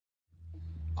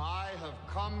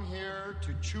have come here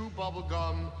to chew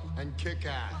bubblegum and kick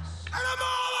ass. And I'm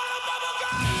all out of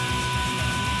bubblegum!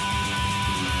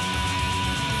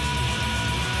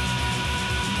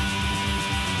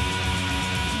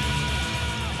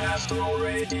 Astral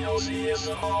Radio Z is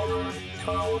a horror,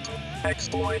 cult,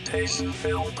 exploitation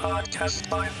film podcast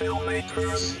by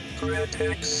filmmakers,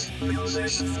 critics,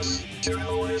 musicians,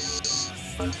 journalists,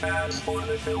 and fans for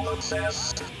the film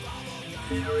obsessed.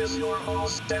 Here is your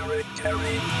host, Derek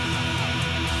Carey.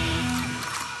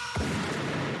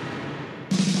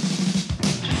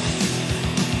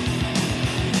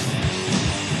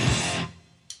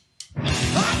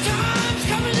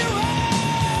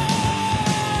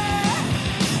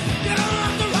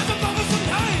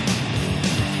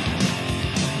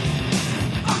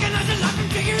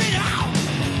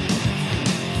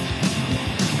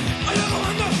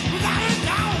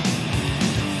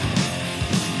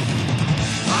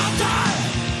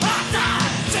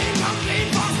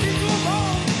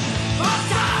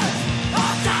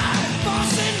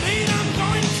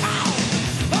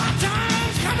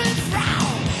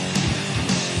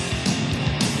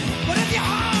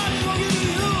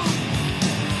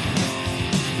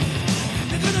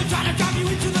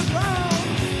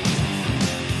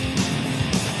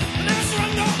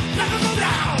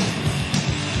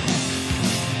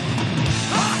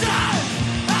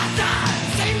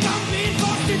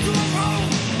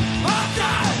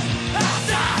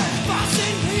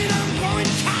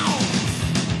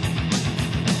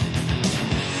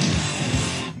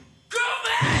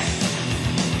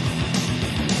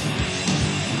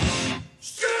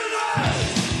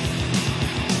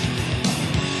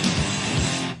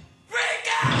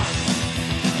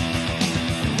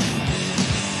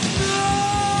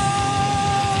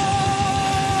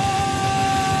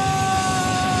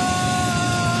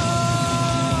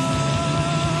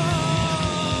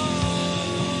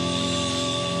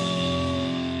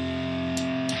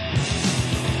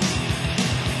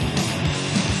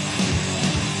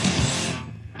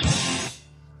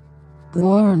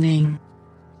 Warning.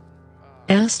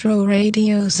 Astro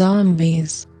Radio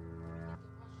Zombies.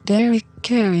 Derek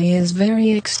Carey is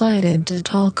very excited to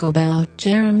talk about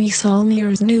Jeremy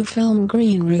Saulnier's new film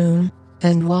Green Room,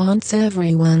 and wants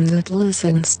everyone that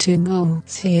listens to go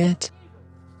see it.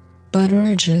 But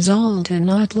urges all to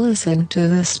not listen to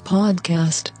this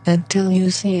podcast until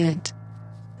you see it.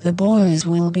 The boys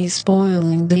will be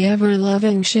spoiling the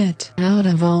ever-loving shit out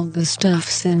of all the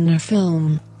stuffs in the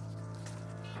film.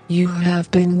 You have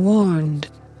been warned.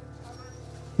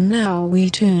 Now we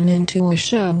tune into a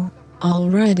show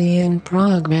already in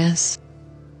progress.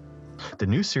 The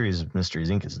new series of Mysteries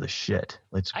Inc. is the shit.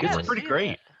 It's pretty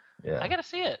great. Yeah. I gotta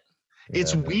see it.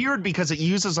 It's weird because it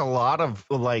uses a lot of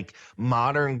like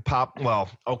modern pop. Well,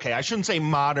 okay, I shouldn't say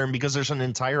modern because there's an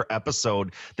entire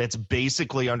episode that's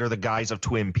basically under the guise of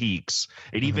Twin Peaks.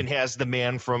 It even has the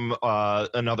man from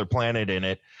Another Planet in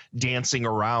it dancing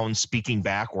around, speaking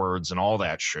backwards, and all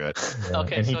that shit. Yeah.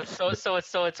 Okay,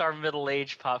 so it's our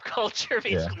middle-aged pop culture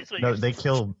basically. Yeah. No, they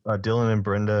kill Dylan and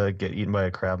Brenda get eaten by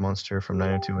a crab monster from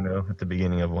 90210 at the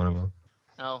beginning of one of them.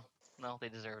 No, they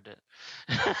deserved it.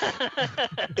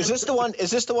 Is this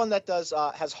the one that does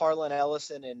has Harlan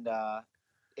Ellison and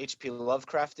H.P.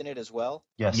 Lovecraft in it as well?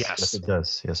 Yes, it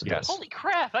does. Yes, it does. Holy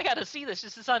crap! I gotta see this.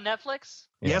 Is this on Netflix?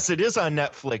 Yeah. Yes, it is on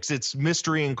Netflix. It's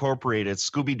Mystery Incorporated.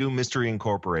 Scooby-Doo Mystery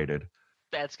Incorporated.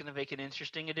 That's gonna make an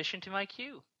interesting addition to my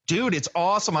queue. Dude, it's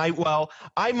awesome.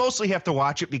 I mostly have to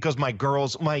watch it because my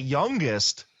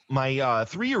youngest, my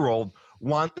 3-year-old,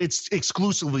 it's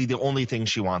exclusively the only thing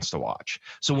she wants to watch.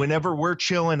 So whenever we're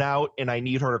chilling out and I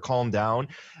need her to calm down,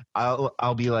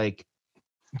 I'll be like,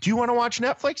 do you want to watch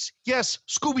Netflix? Yes,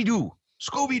 Scooby-Doo.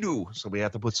 So we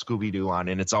have to put Scooby-Doo on,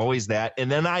 and it's always that. And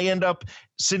then I end up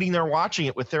sitting there watching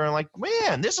it with her and like,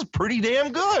 man, this is pretty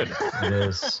damn good. It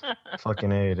is.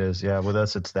 Fucking A, it is. Yeah, with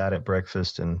us, it's that at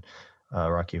breakfast and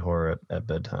Rocky Horror at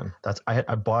bedtime.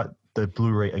 I bought the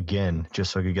Blu-ray again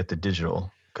just so I could get the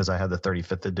digital, because I have the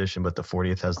 35th edition, but the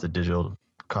 40th has the digital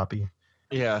copy.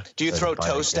 Yeah. Do you throw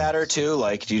toast at her too?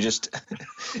 Like, do you just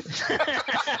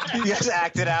you guys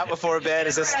act it out before bed?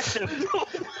 Is this?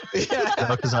 Yeah.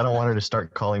 Because I don't want her to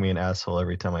start calling me an asshole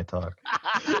every time I talk.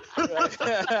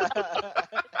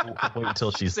 Wait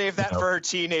until she's save that for her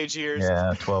teenage years.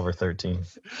 Yeah, 12 or 13.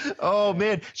 Oh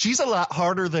man, she's a lot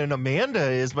harder than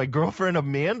Amanda is. My girlfriend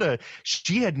Amanda,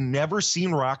 she had never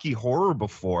seen Rocky Horror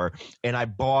before, and I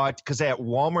bought, because at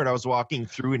Walmart I was walking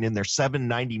through, and in their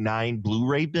 $7.99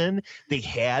 Blu-ray bin they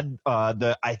had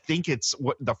I think it's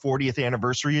the 40th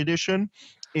anniversary edition.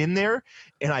 in there,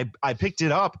 and I picked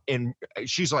it up, and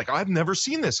she's like, I've never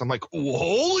seen this. I'm like,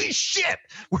 holy shit,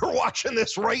 we're watching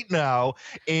this right now.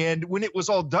 And when it was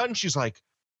all done, she's like,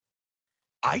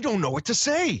 I don't know what to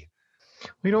say.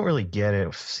 We don't really get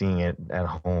it seeing it at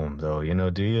home, though. You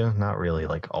know, do you? Not really,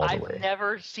 like all the way. I've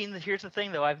never seen the. Here's the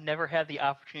thing, though. I've never had the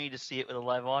opportunity to see it with a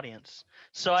live audience.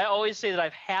 So I always say that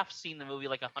I've half seen the movie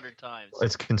like 100 times.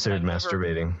 It's considered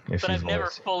masturbating. But I've never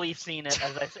fully seen it,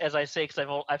 as I say,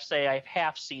 because I've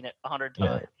half seen it 100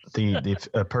 times.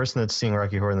 A person that's seeing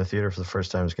Rocky Horror in the theater for the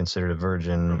first time is considered a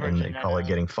virgin, and they call it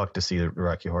getting fucked to see the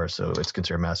Rocky Horror. So it's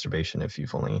considered masturbation if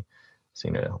you've only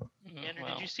seen it at home. Andrew,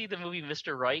 did you see the movie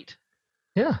Mr. Right?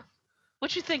 Yeah.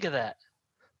 What'd you think of that?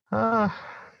 Really?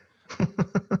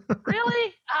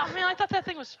 Oh man, I thought that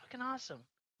thing was fucking awesome.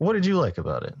 What did you like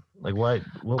about it? Like, why?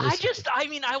 What was?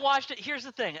 I watched it. Here's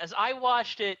the thing: as I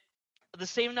watched it, the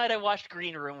same night I watched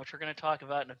Green Room, which we're going to talk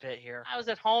about in a bit here. I was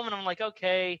at home and I'm like,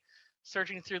 okay,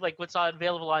 searching through like what's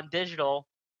available on digital,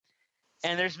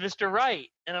 and there's Mr. Right,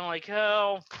 and I'm like,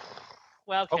 oh.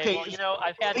 Well, okay. Well, you know,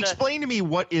 I've had explain to me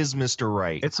what is Mr.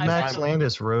 Right. It's Max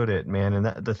Landis wrote it, man, and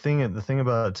the thing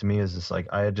about it to me is, it's like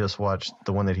I had just watched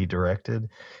the one that he directed,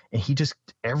 and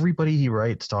everybody he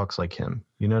writes talks like him.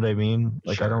 You know what I mean?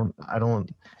 Like sure. I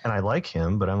don't, and I like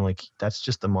him, but I'm like, that's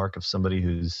just the mark of somebody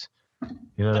who's,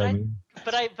 you know what I mean?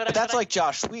 But that's like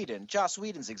Joss Whedon. Joss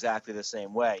Whedon's exactly the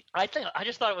same way. I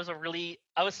just thought it was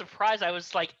I was surprised. I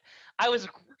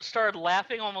started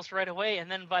laughing almost right away,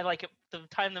 and then by like the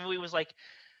time the movie was like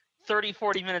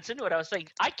 30-40 minutes into it, I was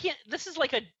like, this is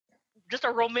like just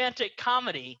a romantic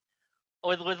comedy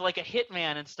with like a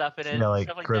hitman and stuff in it. Yeah, like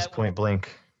Grosse that, Point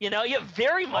Blank. You know, yeah,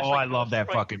 very much. Oh, like I love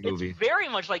that fucking movie. It's very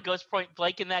much like Grosse Point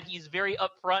Blank in that he's very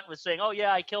upfront with saying, "Oh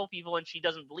yeah, I kill people," and she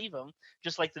doesn't believe him,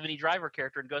 just like the Minnie Driver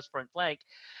character in Grosse Point Blank.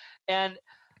 And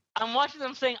I'm watching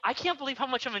them saying, "I can't believe how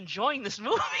much I'm enjoying this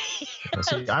movie."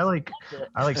 See, I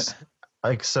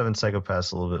like Seven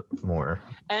Psychopaths a little bit more.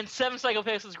 And Seven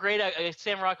Psychopaths is great.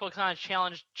 Sam Rockwell kind of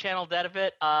channeled that a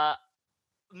bit.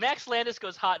 Max Landis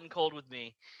goes hot and cold with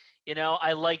me. You know,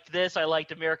 I liked this. I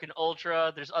liked American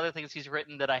Ultra. There's other things he's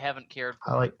written that I haven't cared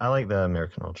for. I like the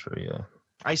American Ultra, yeah.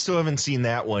 I still haven't seen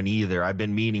that one either. I've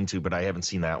been meaning to, but I haven't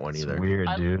seen that one either. It's weird,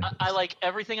 dude. I like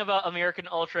everything about American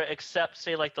Ultra except,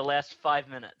 say, like the last 5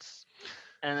 minutes.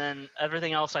 And then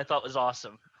everything else I thought was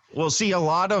awesome. Well, see, a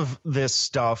lot of this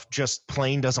stuff just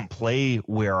plain doesn't play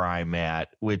where I'm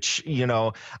at, which, you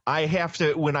know, I have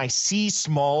to, when I see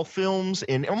small films,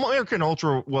 and American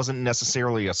Ultra wasn't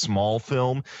necessarily a small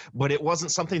film, but it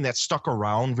wasn't something that stuck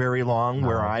around very long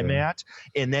where I'm at.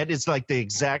 And that is like the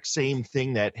exact same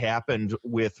thing that happened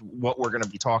with what we're going to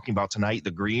be talking about tonight,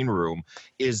 The Green Room,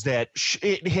 is that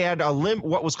it had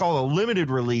what was called a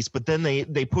limited release, but then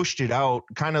they pushed it out,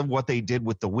 kind of what they did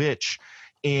with The Witch.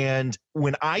 And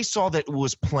when I saw that it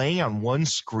was playing on one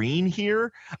screen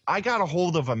here, I got a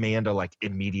hold of Amanda like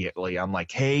immediately. I'm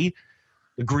like, hey,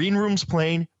 The Green Room's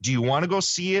playing. Do you want to go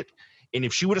see it? And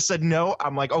if she would have said no,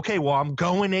 I'm like, okay, well, I'm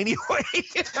going anyway.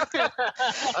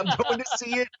 I'm going to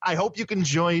see it. I hope you can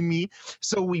join me.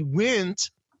 So we went.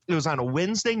 It was on a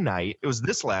Wednesday night. It was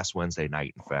this last Wednesday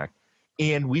night, in fact.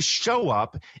 And we show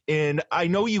up, and I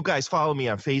know you guys follow me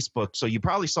on Facebook, so you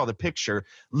probably saw the picture.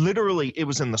 Literally, it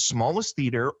was in the smallest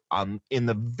theater, in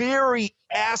the very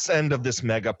ass end of this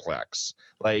megaplex.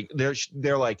 Like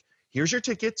they're like, here's your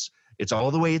tickets. It's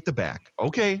all the way at the back.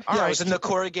 Okay, all right. It was in the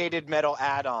corrugated metal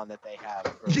add-on that they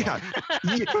have. Yeah,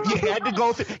 you had to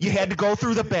go. You had to go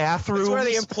through the bathrooms. That's where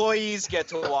the employees get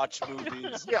to watch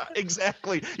movies. Yeah,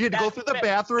 exactly. You had to go through the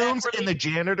bathrooms in the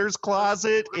janitor's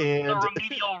closet, and the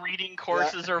remedial reading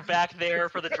courses are back there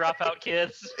for the dropout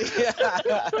kids.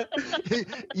 Yeah.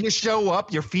 You show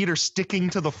up, your feet are sticking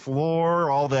to the floor,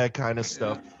 all that kind of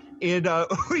stuff, and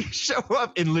we show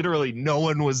up, and literally no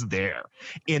one was there,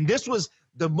 and this was.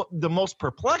 The most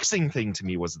perplexing thing to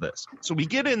me was this. So we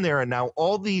get in there, and now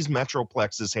all these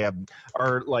Metroplexes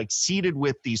are like seated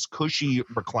with these cushy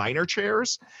recliner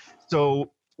chairs.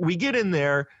 So we get in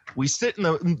there, we sit in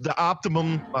the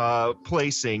optimum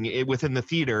placing within the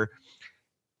theater.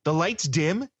 The lights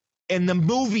dim, and the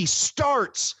movie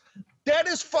starts. That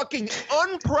is fucking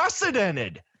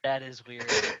unprecedented. That is weird.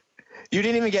 You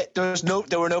didn't even get there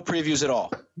were no previews at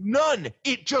all. None.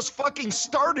 It just fucking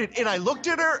started, and I looked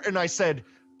at her and I said,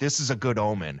 "This is a good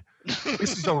omen.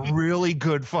 This is a really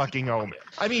good fucking omen."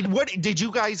 I mean, what did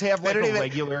you guys have like a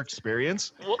regular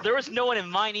experience? Well, there was no one in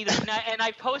mine either, and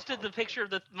I posted the picture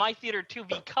of my theater too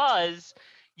because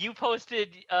you posted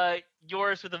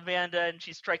yours with Amanda, and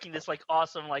she's striking this like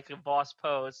awesome like a boss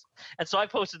pose, and so I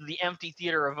posted the empty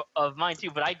theater of mine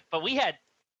too. But we had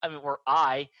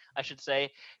I should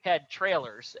say, had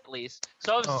trailers at least.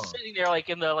 So I was sitting there like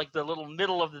in the little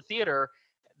middle of the theater,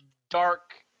 dark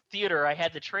theater. I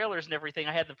had the trailers and everything.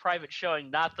 I had the private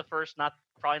showing, not the first,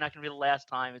 probably not going to be the last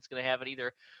time it's going to have it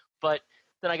either. But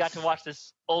then I got to watch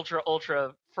this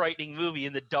ultra frightening movie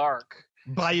in the dark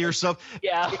by yourself.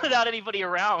 Yeah, without anybody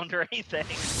around or anything.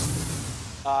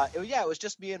 It was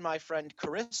just me and my friend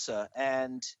Carissa,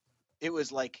 and it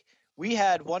was like we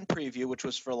had one preview, which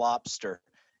was for Lobster,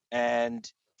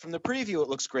 and from the preview it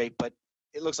looks great, but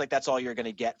it looks like that's all you're going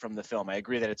to get from the film. I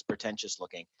agree that it's pretentious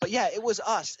looking, but yeah, it was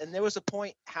us, and there was a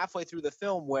point halfway through the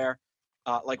film where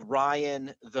like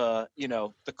Ryan, the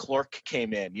clerk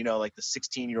came in, like the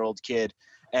 16-year-old kid,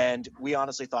 and we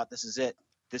honestly thought, this is it.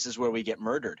 This is where we get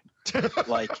murdered.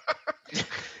 Like,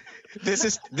 this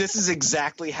is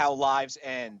exactly how lives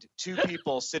end. Two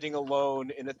people sitting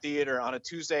alone in a theater on a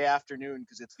Tuesday afternoon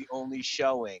because it's the only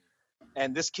showing.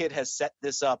 And this kid has set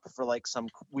this up for like some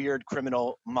weird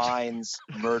Criminal Minds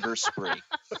murder spree.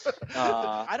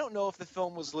 I don't know if the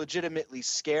film was legitimately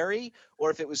scary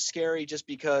or if it was scary just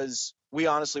because we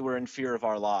honestly were in fear of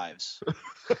our lives.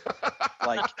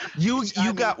 Like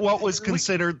you got what was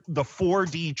considered the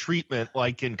 4D treatment,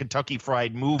 like in Kentucky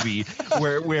Fried Movie,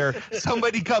 where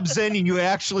somebody comes in and you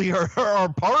actually are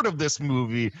part of this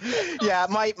movie. Yeah,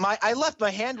 my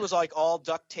hand was like all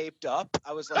duct taped up.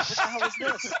 I was like, what the hell is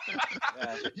this?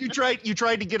 Yeah. You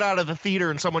tried to get out of the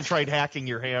theater and someone tried hacking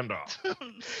your hand off.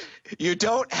 You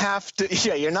don't have to.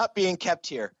 Yeah, you're not being kept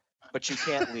here. But you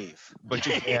can't leave.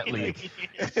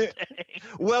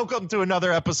 Welcome to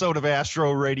another episode of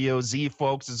Astro Radio Z,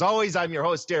 folks. As always, I'm your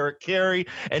host, Derek Carey.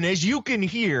 And as you can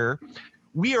hear,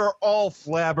 we are all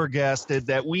flabbergasted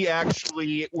that we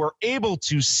actually were able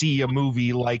to see a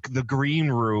movie like The Green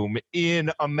Room in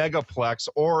a megaplex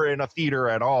or in a theater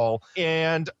at all.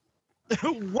 And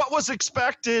what was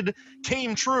expected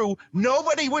came true.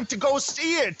 Nobody went to go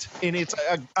see it. And it's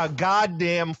a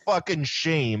goddamn fucking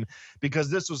shame because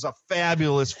this was a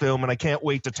fabulous film and I can't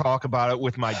wait to talk about it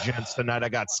with my gents tonight. I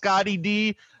got Scotty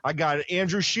D, I got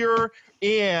Andrew Shearer,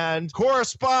 and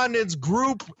correspondence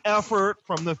group effort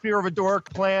from the Fear of a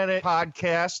Dork Planet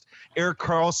podcast, Eric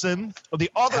Carlson.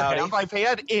 The other half, I've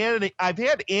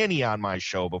had Annie on my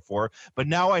show before, but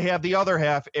now I have the other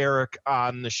half, Eric,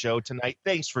 on the show tonight.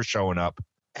 Thanks for showing up.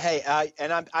 Hey,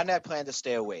 and I plan to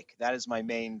stay awake. That is my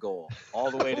main goal,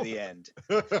 all the way to the end.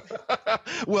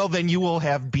 Well, then you will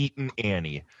have beaten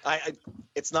Annie.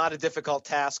 It's not a difficult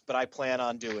task, but I plan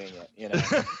on doing it.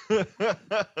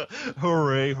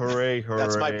 Hooray, hooray, hooray.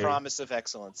 That's my promise of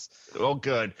excellence. Oh,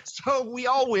 good. So we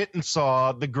all went and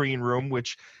saw The Green Room,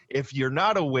 which, if you're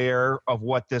not aware of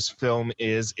what this film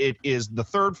is, it is the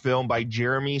third film by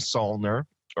Jeremy Saulnier.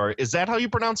 Or is that how you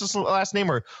pronounce his last name?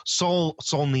 Or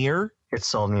Saulnier? It's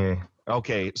Saulnier.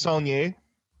 Okay, Saulnier.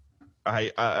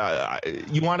 You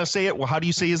want to say it? Well, how do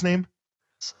you say his name?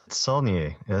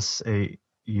 Saulnier.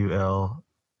 S-A-U-L.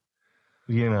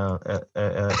 N-I-E-R.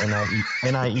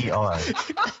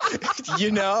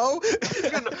 You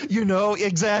know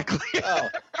exactly.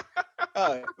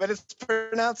 Oh, but it's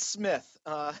pronounced Smith.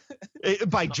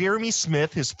 By Jeremy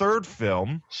Smith, his third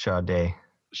film. Sade,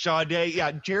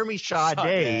 yeah, Jeremy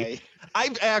Sade.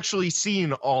 I've actually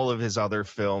seen all of his other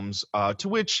films, to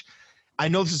which I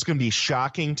know this is going to be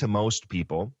shocking to most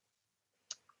people.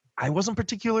 I wasn't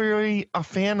particularly a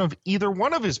fan of either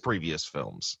one of his previous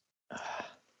films.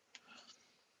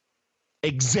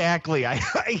 Exactly. I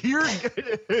hear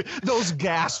those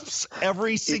gasps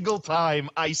every single time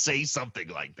I say something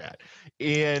like that.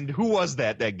 And who was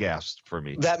that gasped for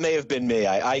me? That may have been me.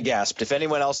 I gasped. If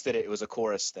anyone else did it, it was a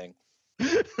chorus thing.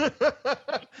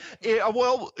 Yeah,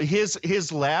 well,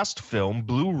 his last film,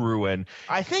 Blue Ruin,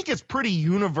 I think it's pretty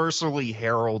universally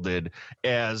heralded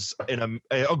as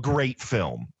a great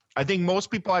film. I think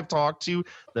most people I've talked to,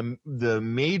 the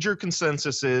major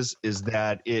consensus is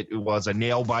that it was a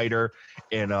nail biter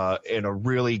and a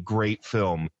really great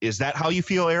film. Is that how you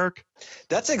feel, Eric?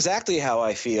 That's exactly how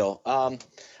I feel.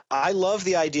 I love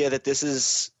the idea that this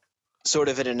is sort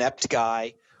of an inept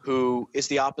guy who is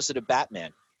the opposite of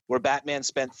Batman, where Batman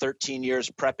spent 13 years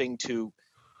prepping to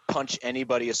punch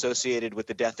anybody associated with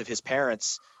the death of his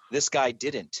parents. This guy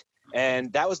didn't.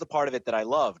 And that was the part of it that I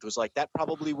loved, was like, that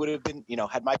probably would have been,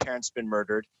 had my parents been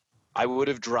murdered, I would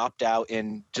have dropped out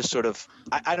in just sort of,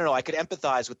 I don't know, I could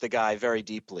empathize with the guy very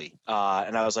deeply.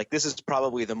 And I was like, this is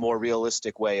probably the more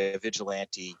realistic way a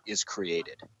vigilante is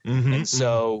created. Mm-hmm, and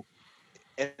so,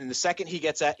 and the second he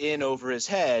gets that in over his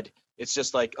head, it's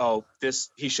just like, oh,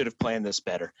 he should have planned this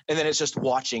better. And then it's just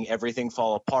watching everything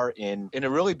fall apart in a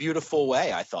really beautiful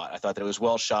way, I thought. I thought that it was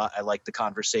well shot. I liked the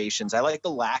conversations. I liked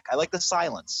the lack. I liked the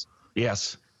silence.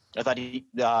 Yes. I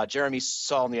thought Jeremy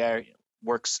Saulnier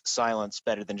works silence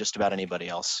better than just about anybody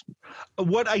else.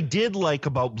 What I did like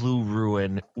about Blue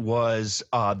Ruin was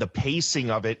the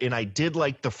pacing of it, and I did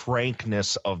like the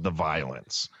frankness of the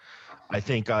violence. I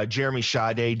think Jeremy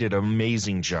Sade did an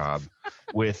amazing job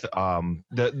with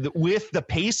the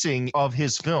pacing of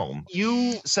his film.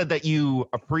 You said that you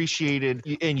appreciated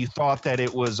and you thought that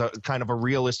it was a kind of a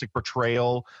realistic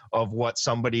portrayal of what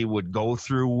somebody would go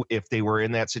through if they were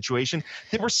in that situation.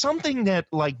 There was something that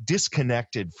like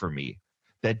disconnected for me,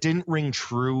 that didn't ring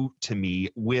true to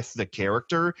me with the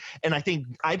character. And I think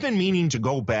I've been meaning to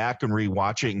go back and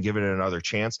rewatch it and give it another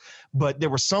chance. But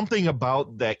there was something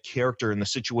about that character and the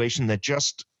situation that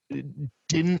just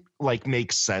didn't like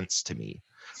make sense to me.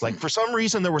 Like for some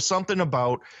reason, there was something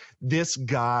about this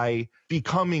guy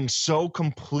becoming so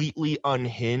completely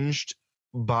unhinged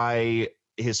by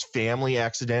his family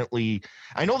accidentally,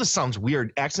 I know this sounds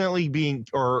weird, accidentally being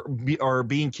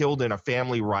killed in a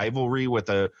family rivalry with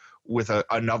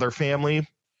another family,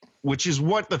 which is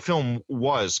what the film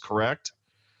was, correct?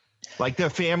 Like the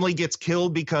family gets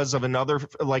killed because of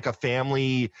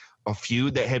a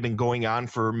feud that had been going on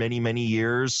for many, many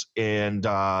years. And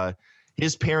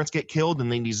his parents get killed,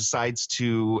 and then he decides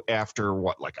to, after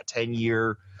a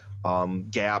 10-year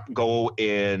gap, go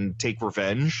and take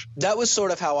revenge. That was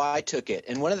sort of how I took it.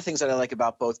 And one of the things that I like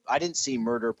about both, I didn't see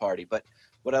Murder Party, but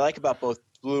what I like about both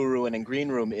Blue Ruin and Green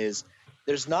Room is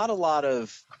there's not a lot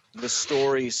of the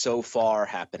story so far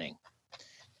happening.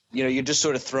 You know, you're just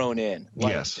sort of thrown in.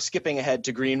 Like, yes. Skipping ahead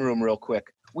to Green Room real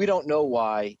quick. We don't know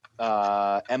why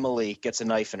Emily gets a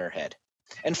knife in her head.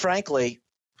 And frankly,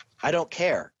 I don't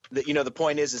care. The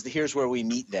point is that here's where we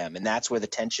meet them, and that's where the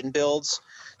tension builds.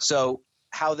 So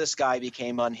how this guy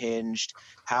became unhinged,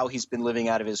 how he's been living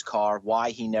out of his car,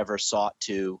 why he never sought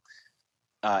to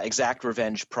exact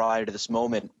revenge prior to this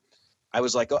moment. I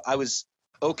was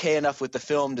okay enough with the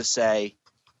film to say,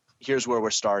 here's where we're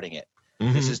starting it.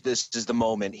 Mm-hmm. This is the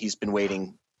moment he's been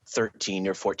waiting 13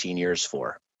 or 14 years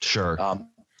for. Sure.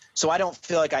 So I don't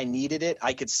feel like I needed it.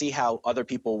 I could see how other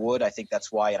people would. I think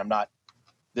that's why, and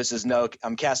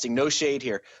I'm casting no shade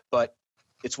here, but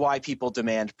it's why people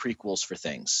demand prequels for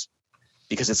things.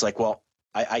 Because it's like, well,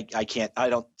 I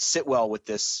don't sit well with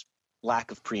this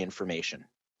lack of pre-information.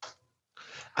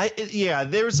 I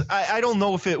don't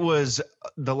know if it was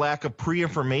the lack of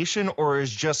pre-information or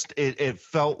is just it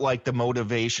felt like the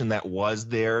motivation that was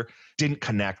there didn't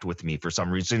connect with me for some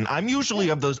reason. I'm usually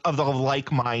of the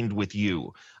like mind with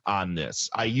you on this.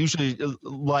 I usually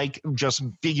like just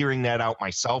figuring that out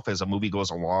myself as a movie goes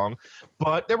along,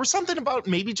 but there was something about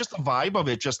maybe just the vibe of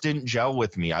it just didn't gel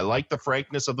with me. I like the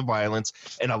frankness of the violence,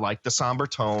 and I like the somber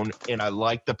tone, and I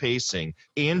like the pacing.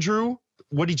 Andrew,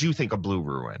 what did you think of Blue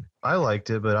Ruin? I liked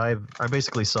it, but I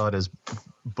basically saw it as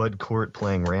Bud Cort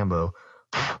playing Rambo.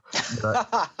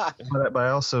 but I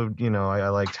also, I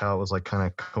liked how it was like kind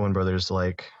of Coen Brothers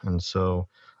like, and so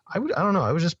I don't know.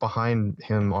 I was just behind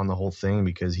him on the whole thing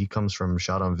because he comes from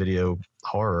shot on video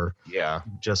horror. Yeah.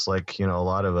 Just like, a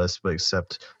lot of us, but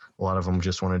except a lot of them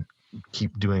just want to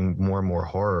keep doing more and more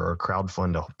horror or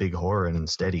crowdfund a big horror, and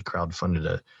instead he crowdfunded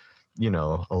a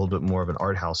little bit more of an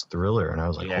art house thriller. And I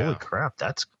was like, holy crap,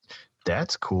 that's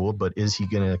cool. But is he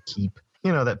going to keep,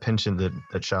 that penchant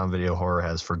that shot on video horror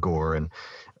has for gore and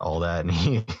all that?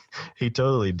 And he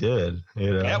totally did.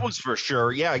 That was for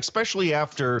sure. Yeah. Especially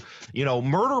after,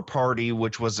 Murder Party,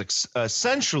 which was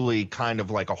essentially kind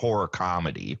of like a horror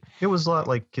comedy. It was a lot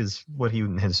like what he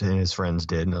and his friends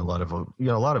did. And a lot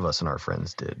of us and our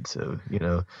friends did. So,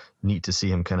 neat to see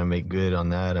him kind of make good on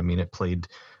that. I mean, it played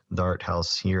the art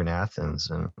house here in Athens,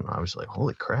 and I was like,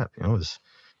 holy crap, it was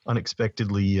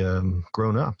unexpectedly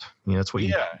grown up. That's what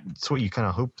you kind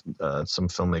of hope some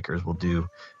filmmakers will do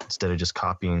instead of just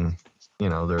copying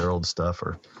their old stuff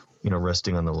or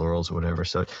resting on the laurels or whatever.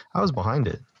 So I was behind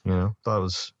it. Thought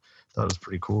it was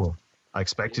pretty cool. I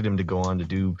expected him to go on to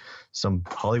do some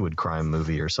Hollywood crime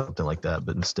movie or something like that,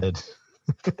 but instead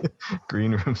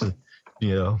Green Room's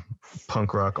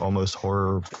punk rock almost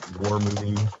horror war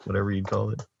movie, whatever you'd call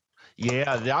it. Yeah,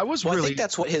 I think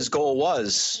that's what his goal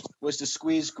was to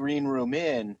squeeze Green Room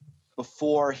in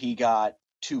before he got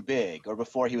too big or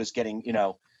before he was getting,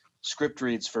 script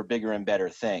reads for bigger and better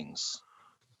things.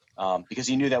 Because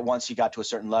he knew that once he got to a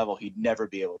certain level, he'd never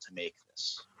be able to make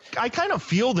this. I kind of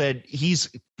feel that he's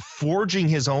forging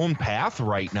his own path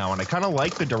right now, and I kind of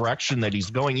like the direction that he's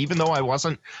going. Even though I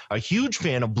wasn't a huge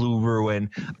fan of Blue Ruin,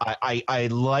 I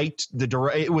liked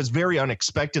it was very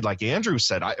unexpected. Like Andrew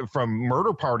said, from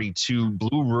Murder Party to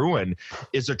Blue Ruin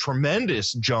is a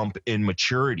tremendous jump in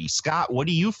maturity. Scott, what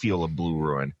do you feel of Blue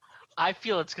Ruin? I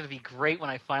feel it's going to be great when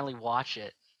I finally watch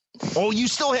it. Oh, you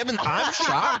still haven't? I'm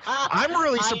shocked. I'm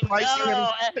really surprised you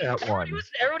haven't seen that one.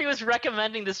 Everybody was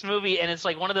recommending this movie, and it's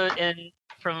like one of the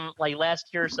from like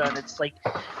last year or so, and it's like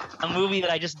a movie that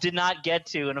I just did not get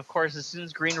to. And of course, as soon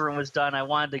as Green Room was done, I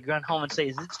wanted to run home and say,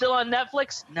 "Is it still on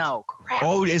Netflix?" No, crap.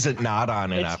 Oh, is it not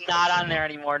on it? It's not on there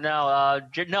anymore. No,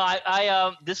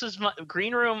 this is my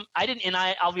Green Room. I didn't, and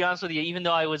I'll be honest with you. Even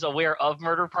though I was aware of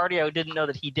Murder Party, I didn't know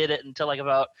that he did it until like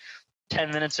about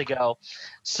 10 minutes ago.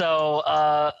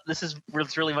 So this is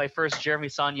really my first Jeremy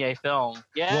Saulnier film.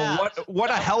 Yeah. Well, what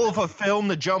a hell of a film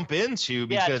to jump into,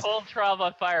 because yeah, Cold Trial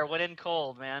by Fire went in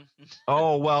cold, man.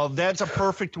 Oh, well, that's a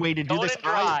perfect way to do this.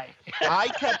 I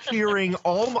kept hearing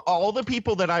all the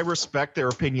people that I respect their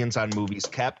opinions on movies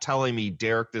kept telling me,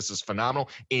 Derek, this is phenomenal.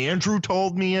 Andrew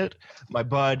told me it. My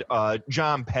bud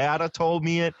John Pata told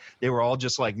me it. They were all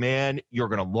just like, man, you're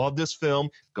going to love this film.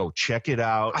 Go check it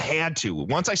out. I had to.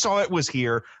 Once I saw it was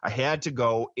here, I had to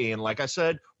go. And like I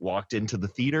said, walked into the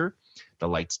theater, the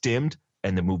lights dimmed,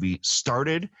 and the movie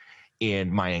started. And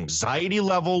my anxiety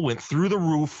level went through the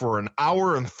roof for an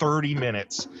hour and 30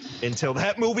 minutes until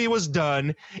that movie was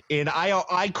done. And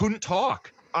I couldn't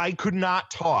talk. I could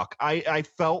not talk. I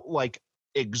felt like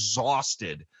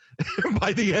exhausted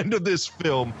by the end of this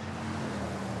film.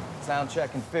 Sound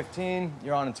check in 15,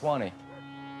 you're on in 20.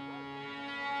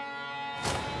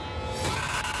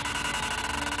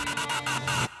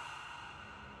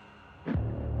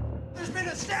 There's been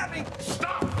a stabbing!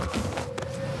 Stop!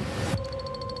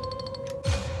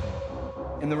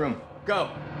 In the room. Go.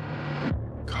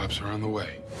 Cops are on the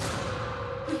way.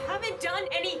 We haven't done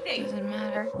anything. Doesn't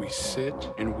matter. We sit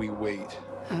and we wait.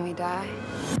 And we die.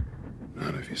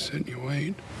 Not if you sit and you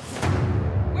wait.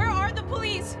 Where are the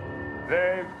police?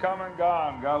 They've come and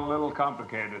gone. Got a little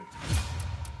complicated.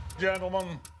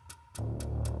 Gentlemen,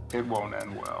 it won't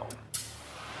end well.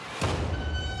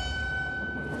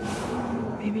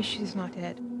 Maybe she's not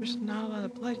dead. There's not a lot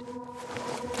of blood.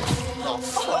 Oh,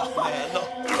 fuck, man. No.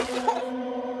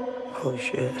 Holy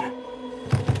shit.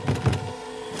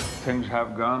 Things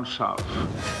have gone south.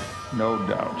 No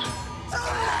doubt.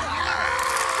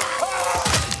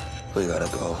 We gotta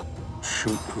go.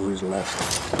 Shoot who's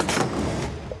left.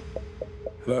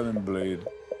 Let him bleed.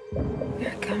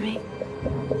 You're coming.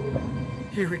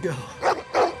 Here we go.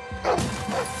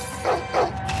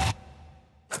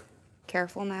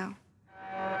 Careful now.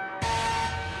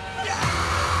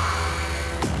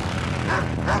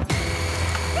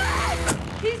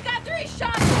 He's got 3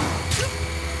 shots!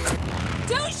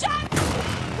 2 shots!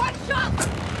 1 shot!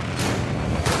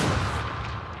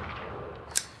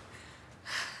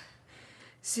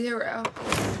 Zero.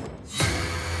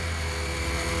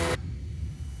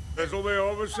 This will be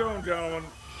over soon, gentlemen.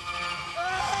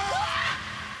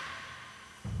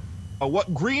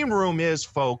 What Green Room is,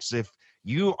 folks, if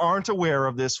you aren't aware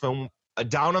of this film, a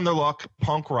down on their luck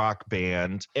punk rock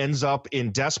band ends up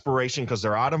in desperation because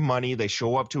they're out of money. They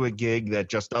show up to a gig that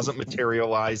just doesn't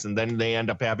materialize, and then they end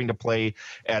up having to play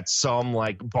at some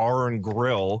like bar and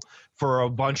grill for a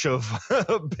bunch of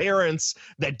parents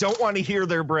that don't want to hear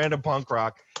their brand of punk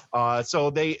rock. So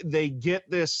they get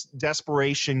this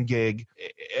desperation gig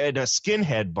at a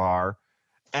skinhead bar,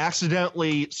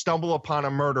 accidentally stumble upon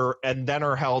a murder, and then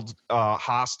are held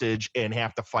hostage and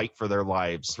have to fight for their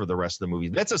lives for the rest of the movie.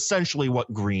 That's essentially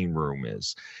what Green Room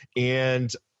is. And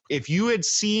if you had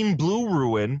seen Blue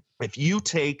Ruin, if you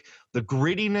take the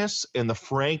grittiness and the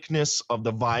frankness of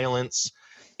the violence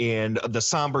and the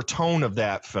somber tone of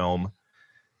that film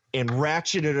and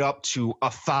ratchet it up to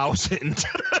 1,000,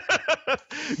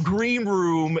 Green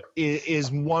Room is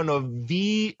one of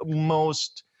the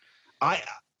most...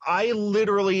 I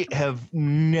literally have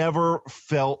never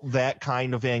felt that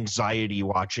kind of anxiety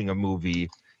watching a movie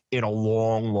in a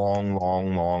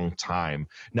long time.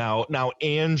 Now,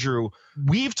 Andrew,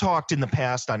 we've talked in the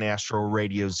past on Astro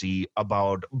Radio Z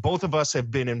about both of us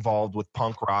have been involved with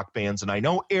punk rock bands. And I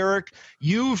know, Eric,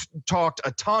 you've talked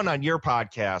a ton on your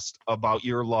podcast about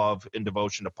your love and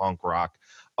devotion to punk rock.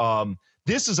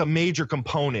 This is a major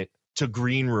component to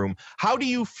Green Room. How do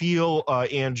you feel,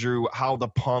 Andrew, how the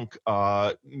punk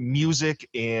music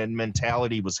and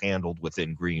mentality was handled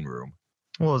within Green Room?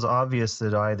 Well, it's obvious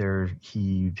that either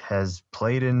he has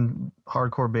played in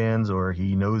hardcore bands or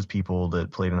he knows people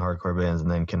that played in hardcore bands and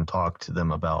then can talk to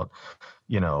them about,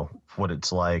 what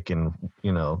it's like and,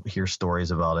 hear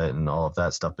stories about it and all of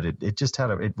that stuff. But it just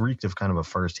it reeked of kind of a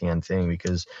firsthand thing,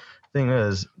 because the thing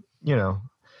is,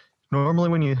 normally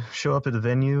when you show up at a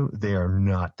venue, they are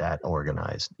not that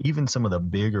organized. Even some of the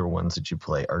bigger ones that you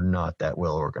play are not that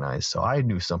well organized. So I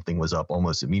knew something was up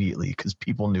almost immediately because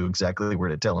people knew exactly where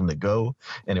to tell them to go.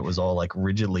 And it was all like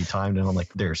rigidly timed. And I'm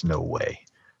like, there's no way.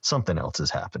 Something else is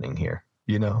happening here.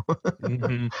 you know.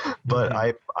 Mhm. But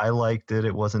Mhm. I liked it.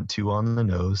 It wasn't too on the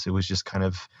nose. It was just kind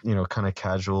of, you know, kind of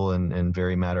casual and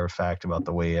very matter of fact about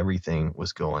the way everything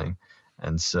was going.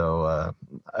 And so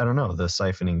I don't know, the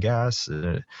siphoning gas,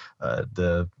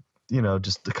 the, you know,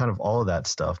 just the kind of all of that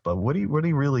stuff. But what he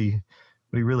really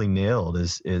nailed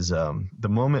is the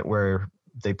moment where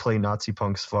they play Nazi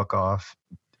punks fuck off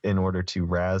in order to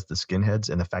razz the skinheads,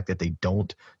 and the fact that they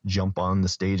don't jump on the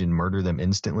stage and murder them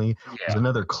instantly is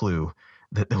another clue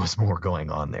that there was more going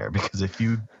on there. Because if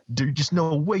you there's just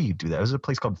no way you do that. It was a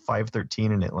place called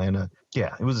 513 in Atlanta.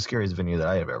 Yeah, it was the scariest venue that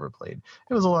I have ever played.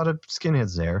 There was a lot of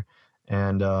skinheads there,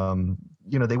 and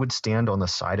you know, they would stand on the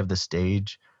side of the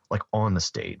stage, like on the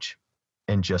stage,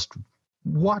 and just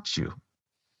watch you.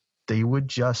 They would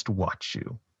just watch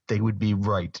you. They would be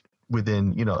right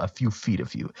within, you know, a few feet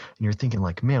of you. And you're thinking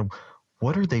like, man,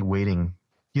 what are they waiting?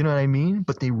 You know what I mean?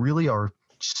 But they really are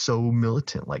so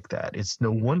militant like that. It's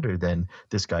no wonder then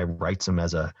this guy writes them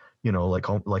as a, you know, like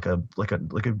a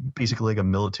basically like a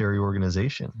military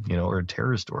organization, you know, or a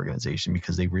terrorist organization,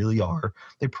 because they really are.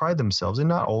 They pride themselves, and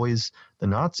not always the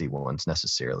Nazi ones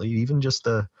necessarily, even just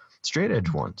the straight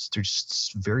edge ones. They're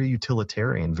just very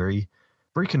utilitarian, very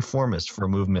conformist for a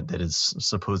movement that is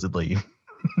supposedly,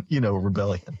 you know,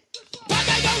 rebellion.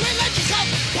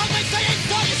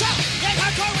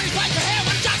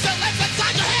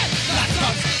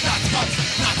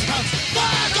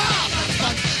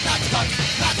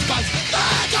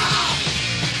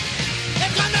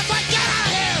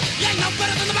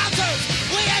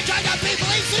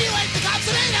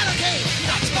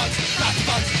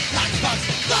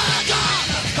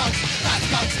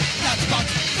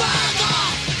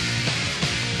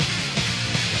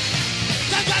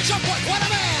 What a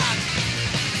man!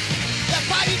 That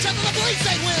fight each other, the police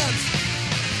state wins!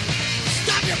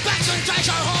 Stop your backs and trash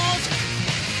our holes!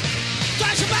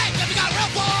 Trash your back if you got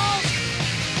real balls!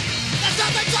 That's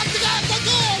nothing but the guns are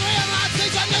cool! Real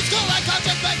Nazis are new school like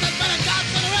conscious business, men and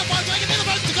cops and the real boys, we can be the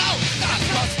first to go! Nazi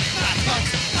punks, Nazi punks,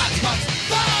 Nazi punks,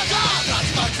 fuck off!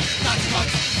 Nazi punks, Nazi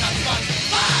punks, Nazi punks,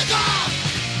 fuck off!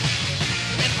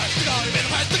 You've been the first to go, you've been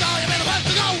the first to go, you've been the first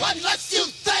to go! What lets you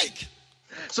think?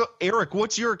 So, Eric,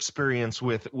 what's your experience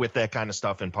with that kind of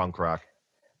stuff in punk rock?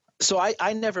 So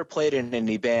I never played in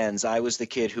any bands. I was the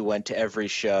kid who went to every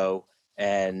show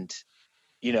and,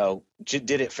 you know, did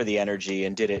it for the energy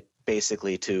and did it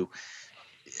basically to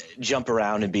jump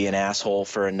around and be an asshole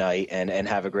for a night and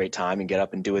have a great time and get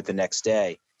up and do it the next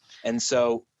day. And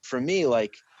so for me,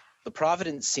 like the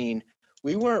Providence scene,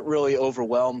 we weren't really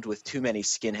overwhelmed with too many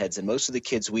skinheads, and most of the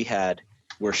kids we had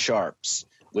were sharps,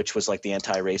 which was like the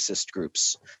anti-racist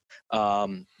groups.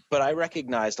 But I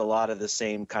recognized a lot of the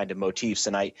same kind of motifs.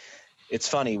 And it's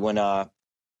funny when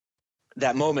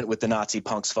that moment with the Nazi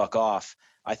punks fuck off,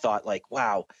 I thought like,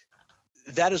 wow,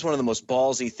 that is one of the most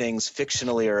ballsy things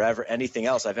fictionally or ever anything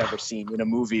else I've ever seen in a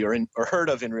movie or heard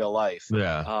of in real life.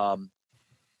 Yeah.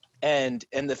 And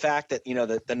the fact that, you know,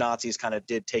 the Nazis kind of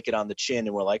did take it on the chin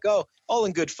and were like, oh, all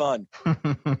in good fun.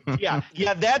 Yeah.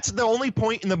 That's the only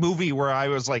point in the movie where I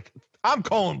was like, I'm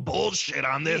calling bullshit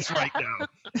on this right now.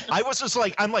 I was just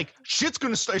like, I'm like, shit's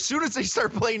going to start. As soon as they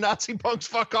start playing Nazi punks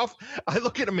fuck off, I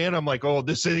look at Amanda, I'm like, oh,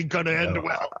 this ain't going to end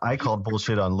well. I called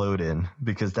bullshit on Load In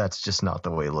because that's just not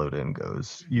the way Load In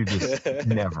goes. You just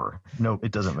never. No,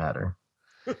 it doesn't matter.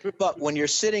 But when you're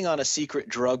sitting on a secret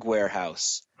drug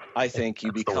warehouse, I think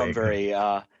you become very,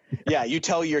 yeah, you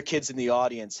tell your kids in the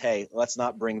audience, hey, let's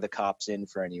not bring the cops in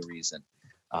for any reason.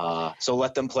 So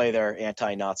let them play their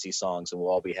anti-Nazi songs and we'll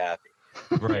all be happy.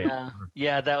 Right.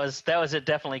 Yeah, that was it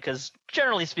definitely, because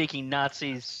generally speaking,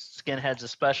 Nazis, skinheads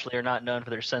especially, are not known for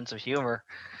their sense of humor.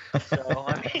 So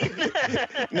I mean,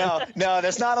 no,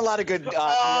 there's not a lot of good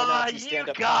Nazi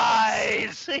stand-up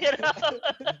guys. You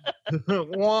know?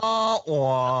 Wah,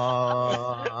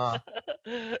 wah.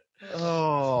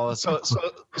 Oh,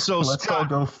 so let's all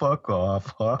go fuck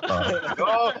off.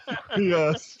 Oh,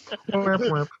 yes.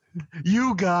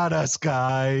 You got us,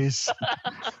 guys.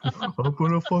 I'm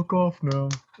gonna fuck off now.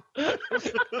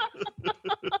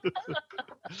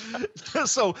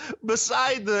 So,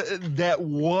 beside that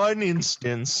one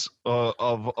instance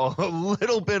of a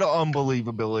little bit of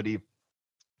unbelievability,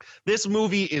 this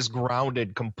movie is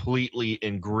grounded completely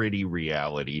in gritty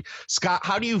reality. Scott,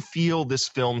 how do you feel this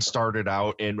film started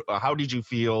out, and how did you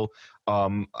feel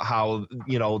how,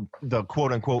 you know, the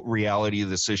quote-unquote reality of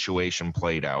the situation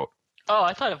played out? Oh,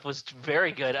 I thought it was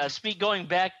very good. Going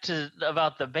back to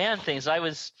about the band things, I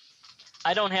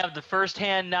don't have the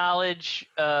firsthand knowledge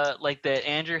like that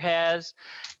Andrew has,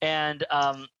 and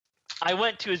I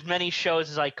went to as many shows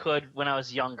as I could when I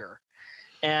was younger.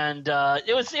 And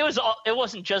it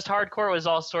wasn't just hardcore, it was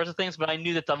all sorts of things, but I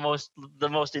knew that the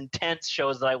most intense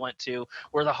shows that I went to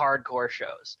were the hardcore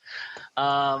shows.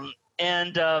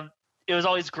 It was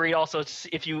always great also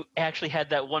if you actually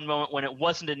had that one moment when it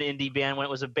wasn't an indie band, when it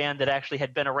was a band that actually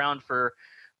had been around for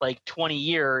like 20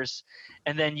 years,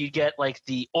 and then you get like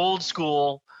the old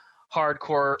school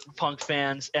hardcore punk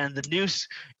fans and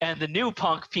the new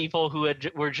punk people who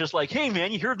were just like, hey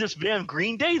man, you heard this band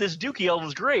Green Day? This Dookie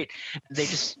album's great. And you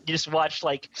just watched,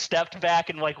 like, stepped back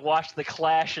and like watched the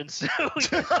clash ensue.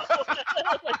 Like,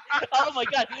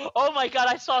 oh my god,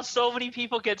 I saw so many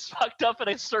people get fucked up at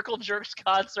a Circle Jerks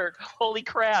concert. Holy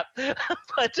crap.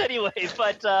 But anyway,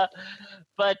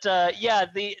 yeah,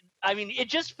 it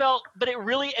just felt, but it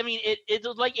really,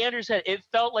 it like Andrew said, it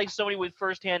felt like somebody with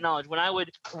firsthand knowledge. When I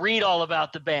would read all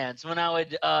about the bands, when I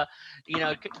would,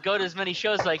 go to as many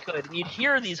shows as I could, and you'd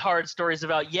hear these hard stories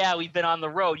about, yeah, we've been on the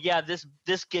road. Yeah,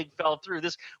 this gig fell through.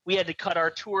 We had to cut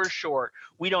our tour short.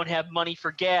 We don't have money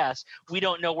for gas. We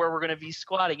don't know where we're going to be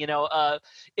squatting.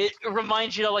 It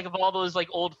reminds you, like, of all those like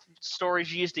old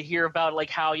stories you used to hear about, like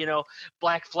how,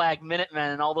 Black Flag,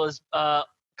 Minutemen, and all those,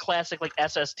 classic like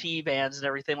SST bands and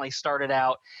everything like started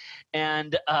out,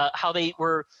 and how they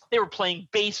were playing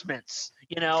basements,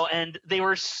 and they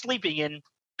were sleeping in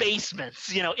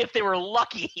basements, if they were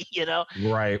lucky,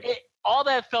 Right. All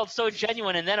that felt so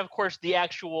genuine. And then of course the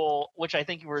actual, which I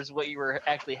think was what you were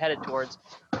actually headed towards,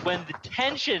 when the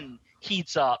tension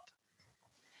heats up,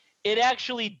 it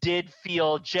actually did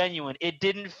feel genuine. It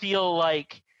didn't feel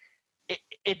like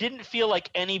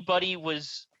anybody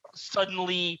was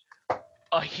suddenly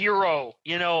a hero,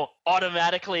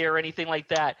 automatically or anything like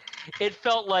that. It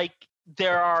felt like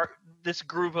there are this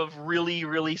group of really,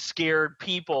 really scared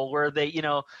people where they,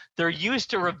 they're used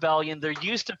to rebellion, they're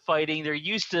used to fighting, they're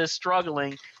used to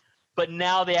struggling, but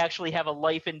now they actually have a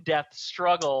life and death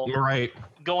struggle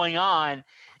going on.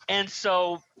 And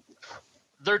so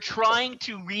they're trying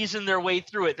to reason their way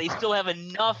through it. They still have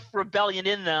enough rebellion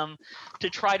in them to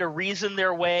try to reason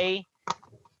their way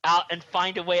out and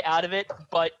find a way out of it,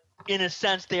 but in a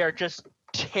sense, they are just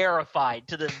terrified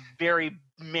to the very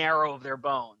marrow of their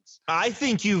bones. I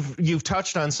think you've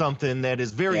touched on something that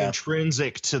is very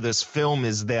intrinsic to this film,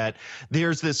 is that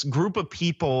there's this group of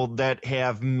people that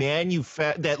have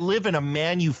that live in a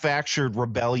manufactured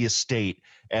rebellious state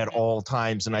at all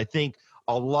times. And I think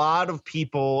a lot of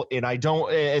people,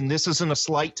 and this isn't a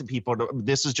slight to people,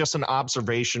 this is just an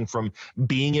observation from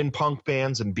being in punk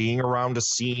bands and being around a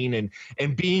scene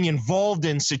and being involved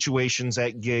in situations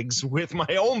at gigs with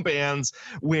my own bands,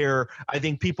 where I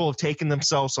think people have taken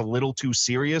themselves a little too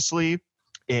seriously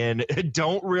and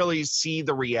don't really see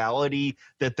the reality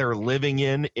that they're living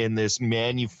in this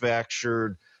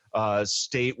manufactured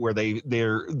state where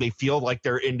they feel like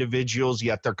they're individuals,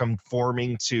 yet they're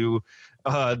conforming to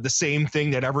the same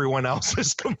thing that everyone else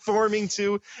is conforming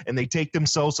to, and they take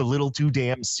themselves a little too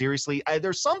damn seriously.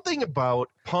 There's something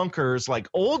about punkers, like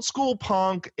old school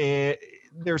punk,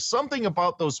 there's something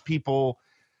about those people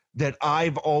that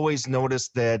I've always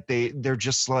noticed that they're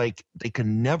just like, they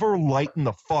can never lighten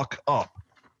the fuck up.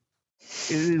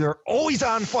 They're always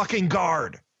on fucking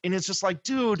guard, and it's just like,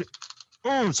 dude.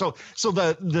 So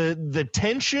the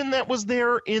tension that was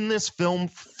there in this film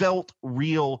felt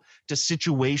real to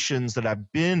situations that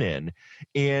I've been in,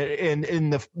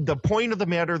 and the point of the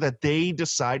matter that they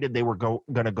decided they were going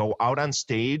to go out on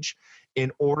stage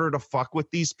in order to fuck with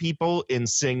these people and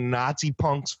sing Nazi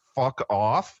punks fuck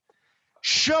off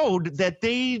showed that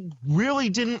they really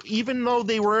didn't, even though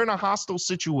they were in a hostile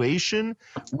situation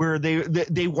where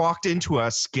they walked into a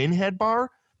skinhead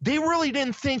bar, they really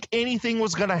didn't think anything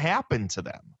was going to happen to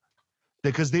them,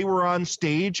 because they were on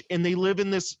stage and they live in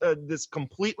this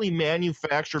completely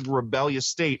manufactured rebellious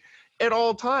state at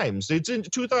all times. It's in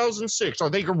 2006. Are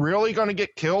they really going to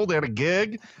get killed at a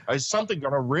gig? Is something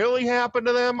going to really happen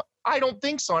to them? I don't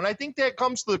think so. And I think that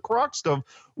comes to the crux of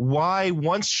why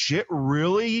once shit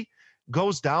really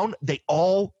goes down, they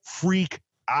all freak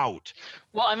out.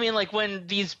 Well, I mean, like when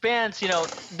these bands,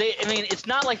 it's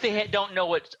not like they don't know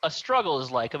what a struggle is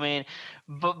like. I mean,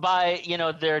 but by,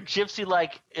 their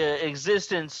gypsy-like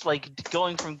existence, like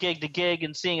going from gig to gig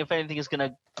and seeing if anything is going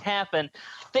to happen,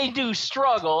 they do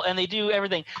struggle and they do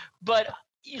everything. But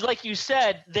like you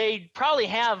said, they probably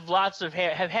have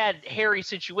have had hairy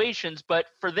situations, but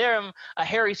for them, a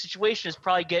hairy situation is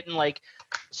probably getting like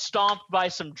stomped by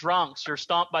some drunks or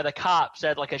stomped by the cops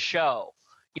at like a show.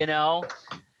 It's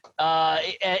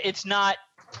not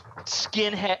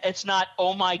skinhead. It's not,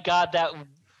 oh my God, that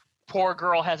poor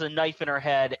girl has a knife in her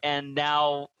head and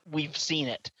now we've seen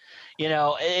it.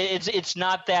 It's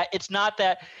not that.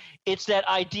 It's that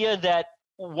idea that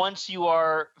once you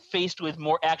are faced with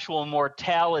more actual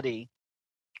mortality,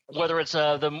 whether it's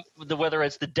whether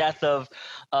it's the death of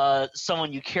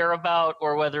someone you care about,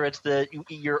 or whether it's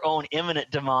your own imminent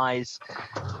demise,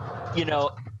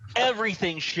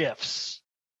 everything shifts,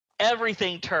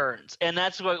 everything turns, and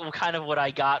that's what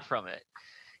I got from it.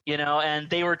 And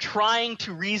they were trying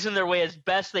to reason their way as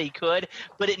best they could,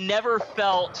 but it never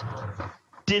felt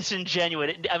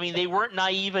disingenuous. I mean, they weren't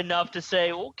naive enough to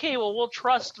say, okay, well, we'll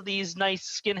trust these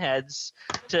nice skinheads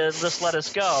to just let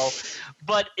us go.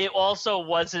 But it also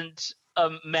wasn't a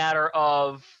matter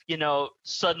of,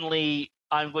 suddenly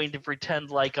I'm going to pretend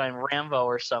like I'm Rambo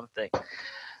or something.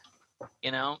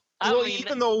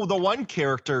 Even though the one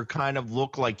character kind of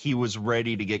looked like he was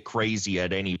ready to get crazy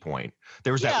at any point.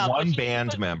 There was that one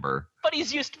band member. But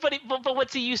he's used. But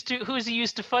what's he used to? Who's he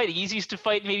used to fighting? He's used to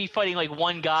fighting like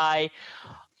one guy,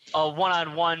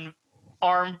 one-on-one.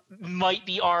 Might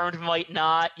be armed, might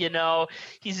not.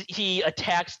 He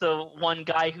attacks the one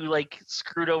guy who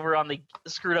screwed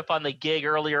up on the gig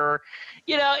earlier.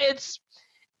 It's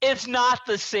not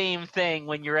the same thing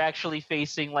when you're actually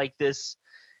facing like this.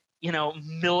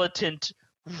 Militant,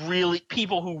 really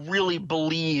people who really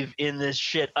believe in this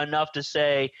shit enough to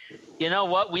say, you know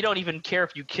what, we don't even care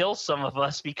if you kill some of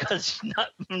us because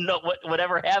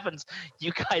whatever happens,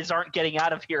 you guys aren't getting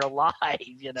out of here alive,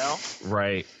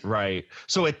 Right.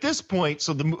 So at this point,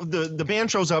 the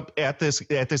band shows up at this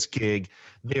gig.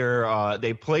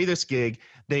 They play this gig.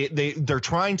 They're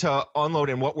trying to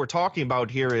unload, and what we're talking about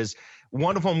here is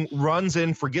one of them runs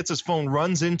in, forgets his phone,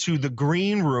 runs into the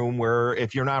green room, where,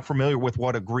 if you're not familiar with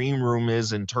what a green room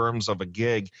is in terms of a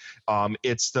gig,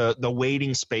 it's the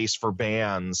waiting space for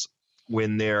bands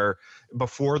when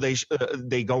before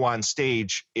they go on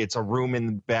stage. It's a room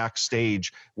in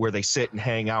backstage where they sit and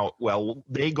hang out. Well,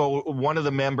 one of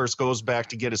the members goes back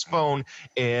to get his phone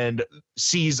and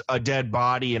sees a dead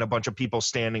body and a bunch of people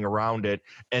standing around it,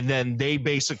 and then they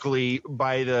basically,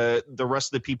 by the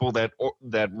rest of the people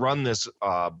that run this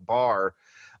bar,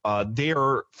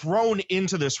 they're thrown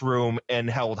into this room and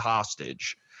held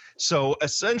hostage. So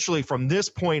essentially, from this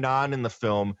point on in the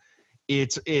film,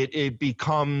 it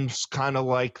becomes kind of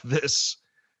like this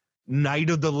Night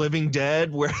of the Living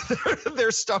Dead, where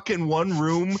they're stuck in one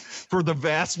room for the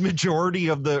vast majority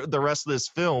of the rest of this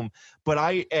film. But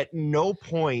at no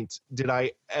point did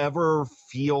I ever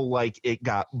feel like it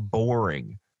got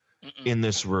boring in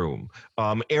this room.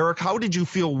 Eric, how did you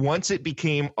feel once it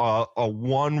became a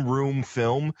one-room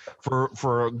film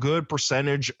for a good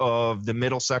percentage of the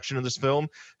middle section of this film?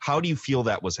 How do you feel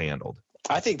that was handled?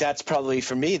 I think that's probably,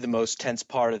 for me, the most tense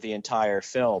part of the entire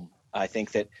film. I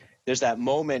think that there's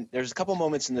a couple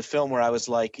moments in the film where I was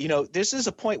like, this is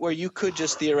a point where you could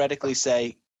just theoretically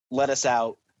say, let us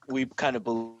out. We kind of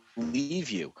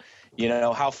believe you.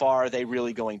 How far are they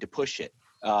really going to push it?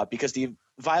 Because the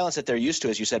violence that they're used to,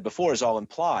 as you said before, is all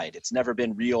implied. It's never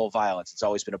been real violence. It's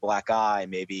always been a black eye,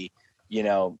 maybe,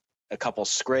 a couple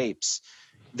scrapes.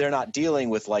 They're not dealing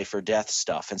with life or death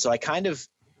stuff. And so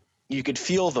you could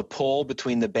feel the pull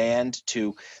between the band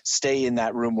to stay in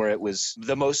that room where it was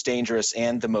the most dangerous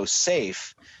and the most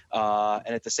safe, and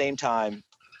at the same time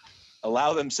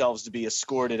allow themselves to be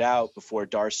escorted out before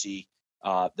Darcy,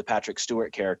 the Patrick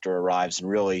Stewart character, arrives and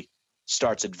really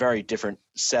starts a very different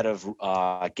set of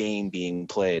game being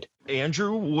played.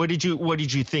 Andrew, what did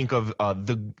you think of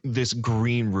this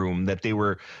green room that they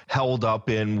were held up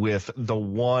in with the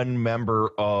one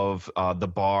member of the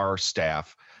bar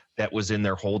staff that was in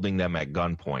there holding them at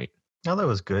gunpoint? Oh, that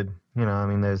was good.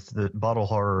 There's the bottle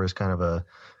horror is kind of a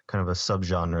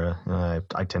subgenre.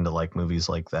 I tend to like movies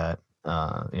like that.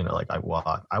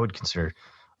 I would consider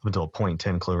up until a point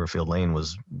 10 Cloverfield Lane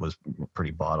was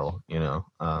pretty bottle.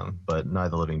 But Night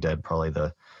of the Living Dead, probably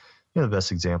the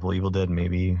best example. Evil Dead,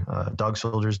 maybe. Dog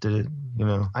Soldiers did it.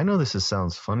 I know this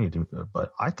sounds funny to me,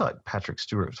 but I thought Patrick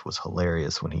Stewart was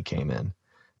hilarious when he came in.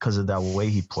 Because of that way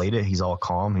he played it, he's all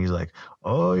calm. He's like,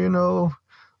 oh,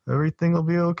 everything will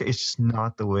be okay. It's just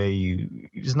not the way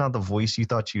it's not the voice you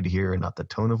thought you'd hear, and not the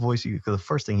tone of voice. Because the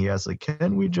first thing he asks, like,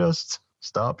 can we just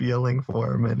stop yelling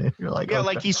for a minute? You're like, yeah, okay.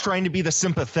 like he's trying to be the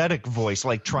sympathetic voice,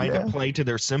 like trying to play to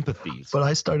their sympathies. But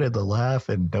I started to laugh,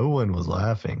 and no one was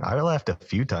laughing. I laughed a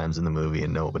few times in the movie,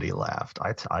 and nobody laughed.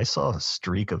 I saw a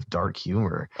streak of dark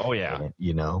humor. Oh yeah,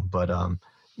 but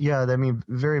yeah,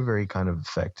 very, very kind of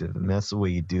effective, and that's the way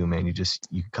you do, man.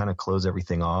 You kind of close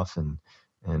everything off, and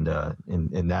in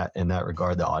that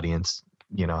regard, the audience,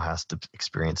 has to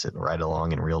experience it right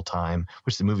along in real time,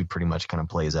 which the movie pretty much kind of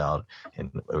plays out in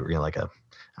like I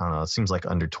don't know, it seems like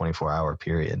under 24-hour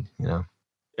period,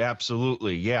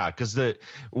 Absolutely, yeah, because the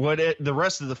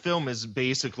rest of the film is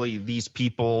basically these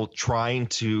people trying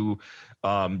to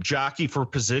jockey for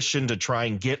position to try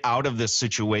and get out of this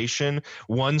situation.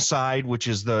 One side, which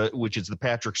is the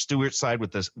Patrick Stewart side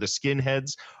with the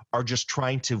skinheads, are just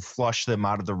trying to flush them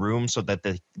out of the room so that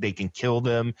they can kill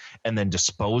them and then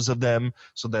dispose of them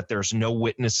so that there's no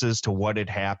witnesses to what had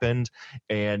happened.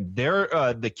 And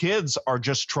the kids are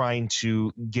just trying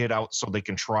to get out so they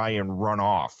can try and run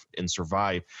off and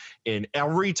survive. And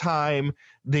every time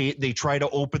they try to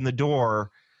open the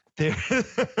door,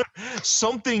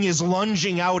 something is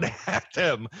lunging out at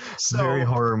them. So very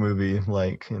horror movie,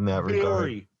 like in that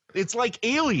regard. It's like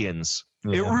Aliens.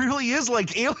 Yeah. It really is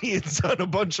like Aliens on a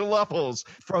bunch of levels.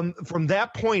 From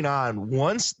that point on,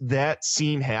 once that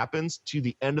scene happens to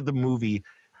the end of the movie,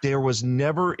 there was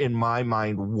never in my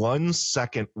mind 1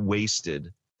 second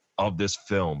wasted of this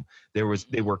film. They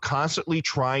were constantly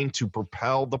trying to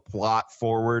propel the plot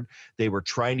forward. They were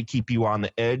trying to keep you on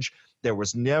the edge. There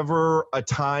was never a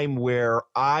time where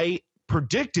I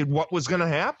predicted what was going to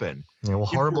happen. Yeah, well,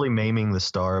 horribly maiming the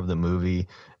star of the movie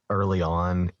early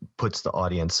on puts the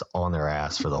audience on their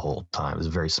ass for the whole time. It was a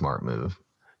very smart move.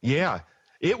 Yeah.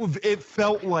 It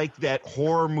felt like that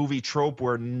horror movie trope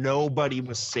where nobody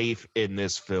was safe in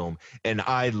this film, and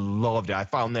I loved it. I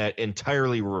found that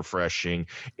entirely refreshing.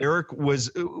 Eric,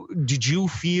 did you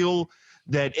feel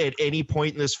that at any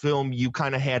point in this film you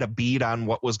kind of had a beat on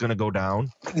what was going to go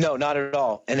down? No, not at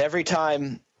all. And every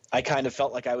time I kind of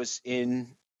felt like I was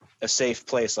in a safe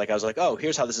place, like I was like, oh,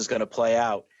 here's how this is going to play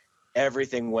out.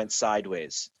 Everything went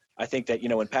sideways. I think that,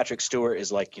 when Patrick Stewart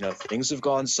is like, things have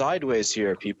gone sideways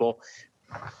here, people,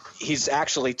 he's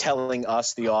actually telling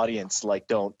us, the audience, like,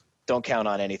 don't count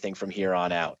on anything from here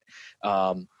on out.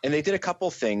 And they did a couple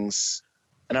things,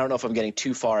 and I don't know if I'm getting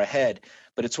too far ahead,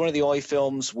 but it's one of the only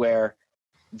films where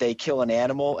they kill an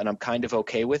animal and I'm kind of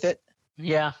okay with it.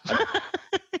 Yeah.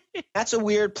 That's a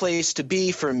weird place to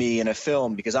be for me in a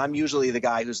film, because I'm usually the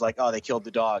guy who's like, oh, they killed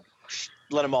the dog.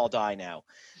 Let them all die now.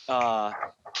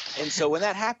 And so when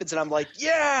that happens and I'm like,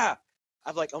 yeah,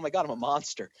 I'm like, oh my God, I'm a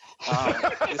monster.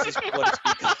 This is what it's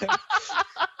become.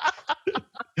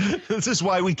 This is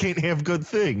why we can't have good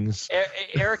things.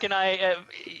 Eric and I,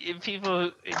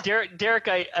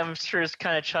 Derek, I'm sure is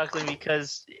kind of chuckling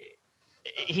because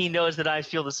he knows that I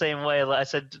feel the same way. I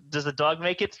said, does the dog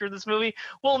make it through this movie?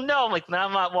 Well, no. I'm like, no,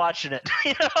 I'm not watching it.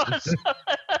 So,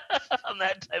 I'm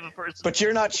that type of person. But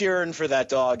you're not cheering for that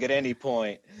dog at any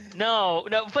point. No,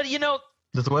 but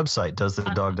there's a website,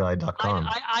 doesthedogdie.com.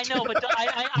 I know, but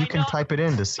you can type it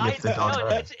in to see if the dog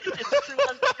died. It's a true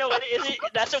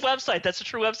that's a website. That's a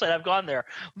true website. I've gone there.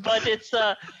 But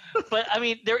but I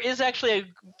mean, there is actually a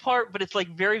part, but it's like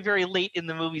very, very late in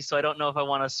the movie, so I don't know if I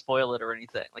want to spoil it or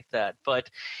anything like that. But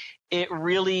it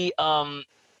really, and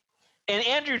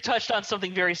Andrew touched on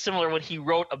something very similar when he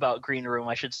wrote about Green Room,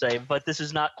 I should say, but this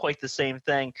is not quite the same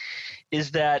thing,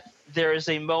 is that there is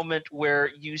a moment where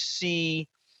you see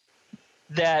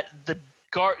that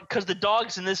because the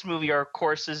dogs in this movie are, of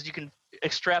course, as you can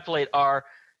extrapolate, are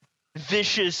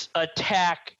vicious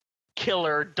attack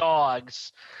killer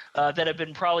dogs that have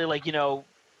been probably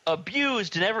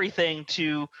abused and everything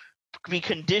to be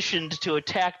conditioned to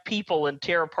attack people and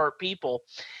tear apart people.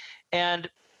 And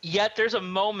yet there's a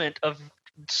moment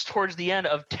towards the end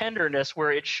of tenderness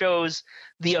where it shows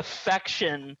the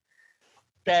affection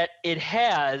that it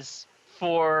has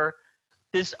for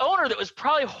this owner that was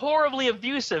probably horribly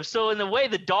abusive. So in a way,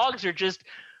 the dogs are just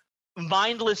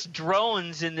mindless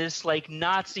drones in this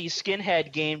Nazi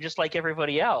skinhead game, just like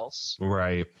everybody else.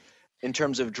 Right. In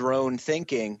terms of drone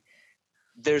thinking,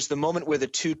 there's the moment where the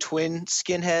two twin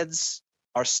skinheads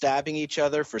are stabbing each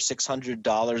other for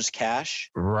 $600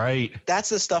 cash. Right. That's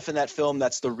the stuff in that film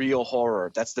that's the real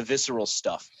horror. That's the visceral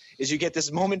stuff. Is you get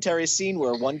this momentary scene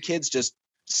where one kid's just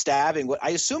stabbing what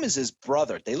I assume is his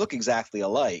brother. They look exactly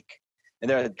alike. And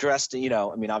they're dressed,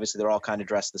 obviously they're all kind of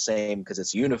dressed the same because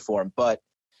it's uniform. But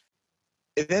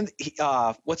then,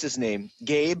 what's his name?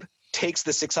 Gabe takes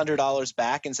the $600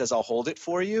 back and says, I'll hold it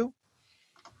for you.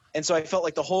 And so I felt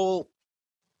like the whole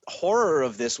horror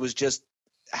of this was just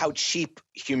how cheap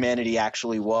humanity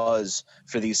actually was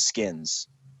for these skins.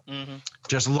 Mm-hmm.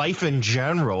 Just life in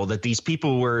general, that these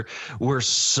people were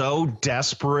so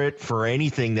desperate for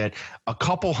anything that a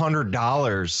couple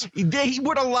 $100, they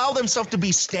would allow themselves to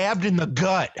be stabbed in the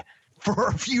gut for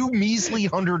a few measly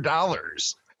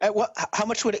 $100. How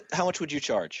much would you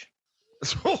charge?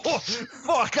 Oh,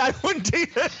 fuck, I wouldn't do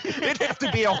that. It'd have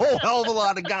to be a whole hell of a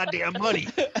lot of goddamn money.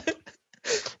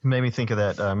 Made me think of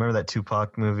that. Remember that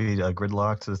Tupac movie,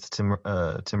 Gridlocked, with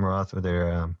Tim Roth, where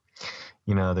they're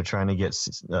they're trying to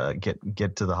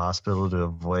get to the hospital to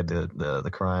avoid the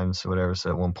crimes or whatever. So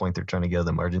at one point they're trying to go to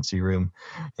the emergency room,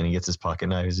 and he gets his pocket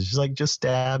knife. He's just like, just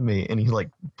stab me, and he like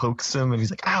pokes him, and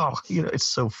he's like, ow. It's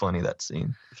so funny, that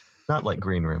scene. Not like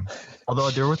Green Room, although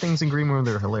there were things in Green Room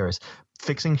that are hilarious.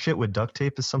 Fixing shit with duct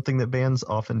tape is something that bands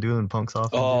often do and punks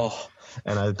often do.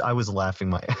 And I was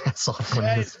laughing my ass off.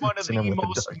 That is one of the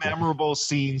most memorable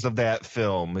scenes of that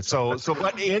film. So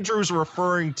what Andrew's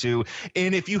referring to,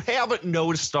 and if you haven't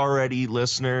noticed already,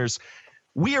 listeners,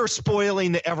 we are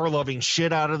spoiling the ever-loving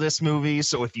shit out of this movie.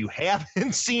 So if you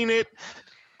haven't seen it,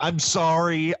 I'm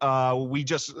sorry.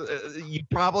 You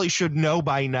probably should know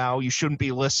by now. You shouldn't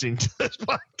be listening to this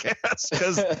podcast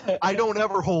because I don't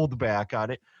ever hold back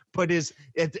on it. But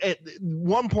at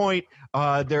one point,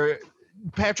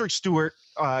 Patrick Stewart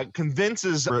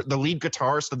convinces the lead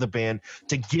guitarist of the band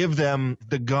to give them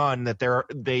the gun that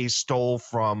they stole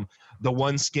from the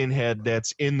one skinhead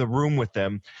that's in the room with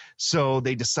them. So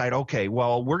they decide, okay,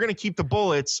 well, we're going to keep the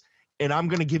bullets, and I'm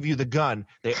going to give you the gun.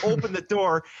 They open the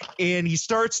door, and he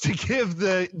starts to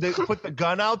put the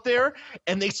gun out there,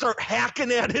 and they start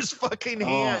hacking at his fucking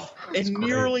hand, and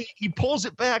he pulls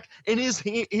it back, and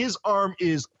his arm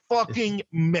is fucking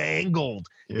mangled.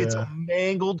 Yeah. It's a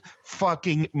mangled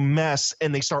fucking mess,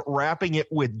 and they start wrapping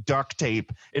it with duct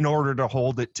tape in order to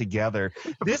hold it together.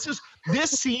 This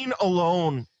scene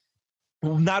alone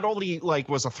not only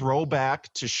was a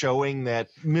throwback to showing that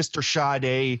Mr.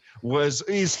 Sade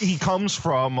he comes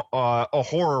from a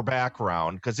horror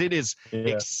background, because it is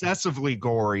excessively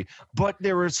gory, but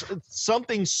there is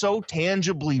something so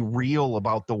tangibly real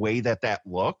about the way that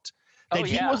looked.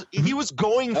 He was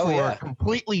going for a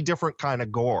completely different kind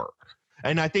of gore.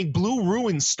 And I think Blue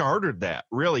Ruin started that,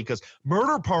 really, because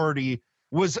Murder Party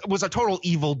was a total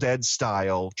Evil Dead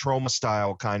style, Trauma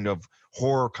style kind of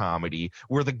horror comedy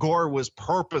where the gore was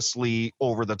purposely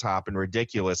over the top and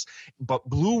ridiculous. But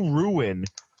Blue Ruin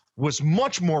was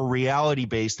much more reality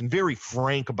based and very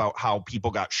frank about how people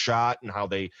got shot and how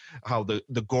the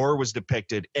gore was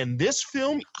depicted. And this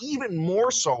film, even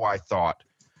more so, I thought,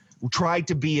 tried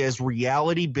to be as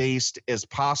reality based as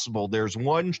possible. There's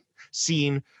one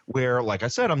scene where, like I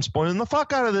said, I'm spoiling the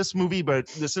fuck out of this movie, but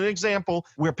this is an example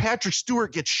where Patrick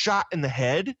Stewart gets shot in the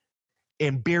head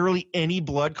and barely any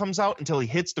blood comes out until he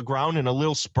hits the ground and a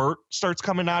little spurt starts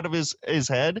coming out of his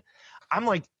head. I'm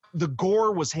like, the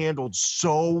gore was handled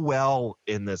so well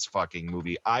in this fucking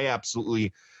movie. It's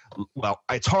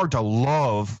hard to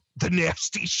love the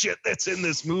nasty shit that's in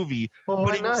this movie. Well,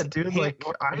 why not, dude?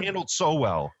 Handled so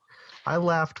well. I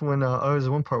laughed when there was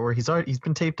one part where he's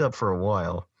been taped up for a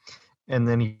while, and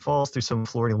then he falls through some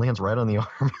floor and he lands right on the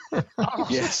arm.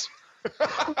 Yes.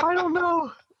 I don't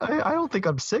know. I don't think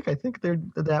I'm sick. I think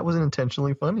that wasn't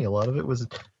intentionally funny. A lot of it was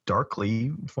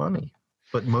darkly funny,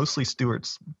 but mostly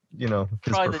Stewart's, his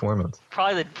performance.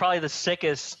 Probably the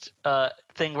sickest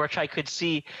thing which I could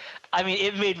see. I mean,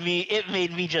 it made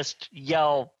me just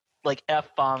yell like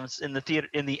F-bombs in the theater,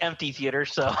 in the empty theater.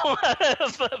 So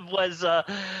was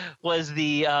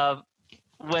the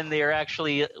when they're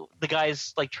actually the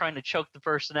guys like trying to choke the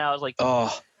person out. I was like,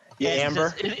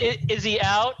 Amber. Is he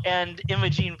out? And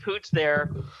Imogen Poots there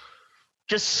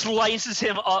just slices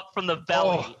him up from the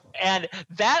belly. And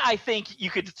that, I think you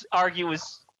could argue,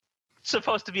 was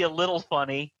supposed to be a little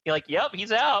funny. You're like, yep,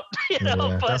 he's out.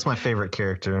 But that's my favorite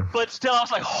character. But still, I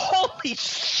was like, holy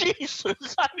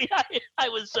Jesus! I mean,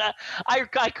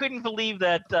 I couldn't believe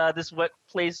that this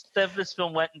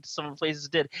film went into some places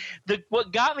it did.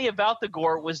 What got me about the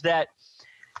gore was that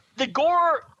the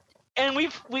gore, and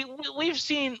we've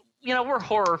seen. We're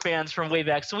horror fans from way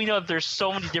back, so we know that there's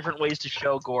so many different ways to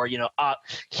show gore.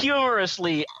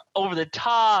 Humorously, over the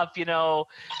top.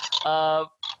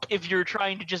 If you're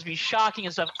trying to just be shocking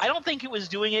and stuff. I don't think it was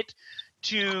doing it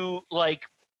to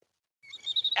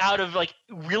out of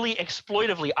really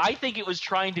exploitively. I think it was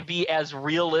trying to be as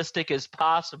realistic as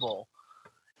possible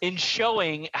in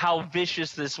showing how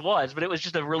vicious this was, but it was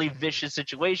just a really vicious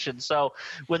situation. So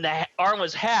when the arm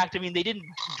was hacked, I mean, they didn't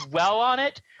dwell on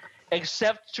it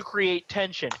except to create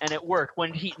tension, and it worked.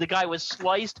 When the guy was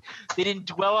sliced, they didn't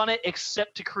dwell on it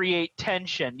except to create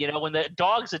tension. When the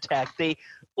dogs attacked, they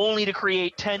only to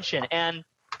create tension, and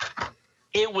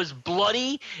it was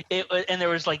bloody. And there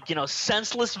was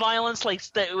senseless violence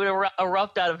that would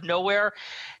erupt out of nowhere.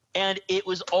 And it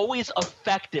was always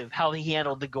effective how he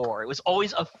handled the gore. It was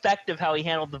always effective how he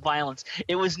handled the violence.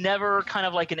 It was never kind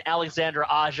of like an Alexandre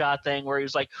Aja thing where he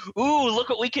was like, ooh, look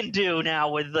what we can do now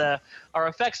with our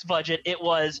effects budget. It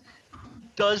was,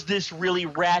 does this really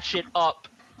ratchet up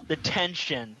the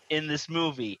tension in this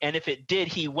movie? And if it did,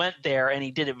 he went there and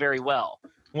he did it very well.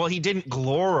 Well, he didn't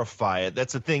glorify it.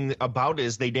 That's the thing about it,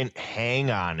 is they didn't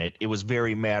hang on it. It was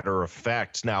very matter of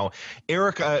fact. Now,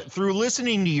 Eric, through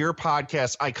listening to your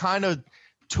podcast, I kind of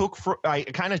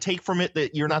take from it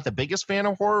that you're not the biggest fan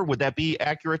of horror. Would that be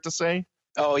accurate to say?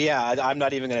 Oh yeah, I'm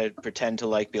not even going to pretend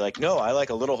to be like, no, I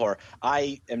like a little horror.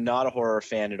 I am not a horror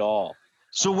fan at all.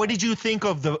 So what did you think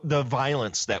of the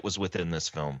violence that was within this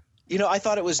film? I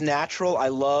thought it was natural. I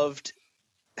loved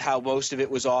how most of it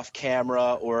was off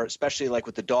camera, or especially like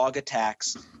with the dog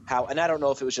attacks, and I don't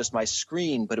know if it was just my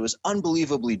screen, but it was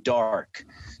unbelievably dark.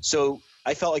 So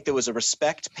I felt like there was a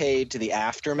respect paid to the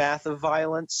aftermath of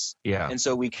violence. Yeah. And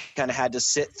so we kind of had to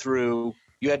sit through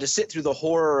the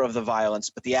horror of the violence,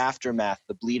 but the aftermath,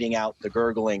 the bleeding out, the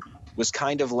gurgling, was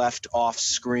kind of left off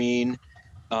screen.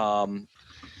 And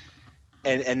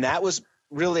that was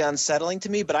really unsettling to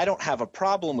me, but I don't have a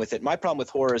problem with it. My problem with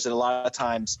horror is that a lot of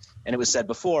times, and it was said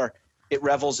before, it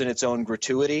revels in its own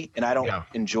gratuity, and I don't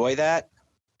enjoy that.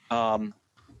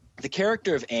 The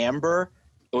character of Amber,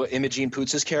 or Imogen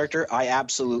Poots' character, I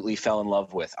absolutely fell in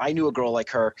love with. I knew a girl like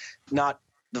her, not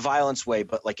the violence way,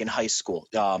 but like in high school.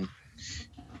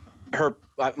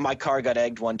 My car got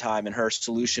egged one time, and her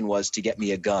solution was to get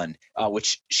me a gun,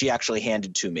 which she actually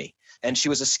handed to me. And she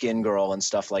was a skin girl and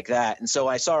stuff like that. And so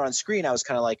I saw her on screen. I was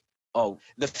kind of like, oh,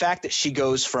 the fact that she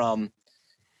goes from,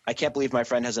 I can't believe my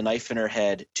friend has a knife in her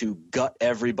head, to gut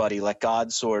everybody, let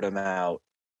God sort them out,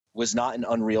 was not an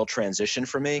unreal transition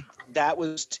for me. That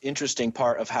was the interesting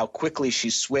part of how quickly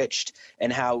she switched,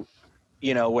 and how,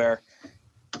 where,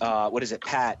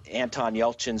 Pat, Anton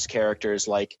Yelchin's character is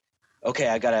like, okay,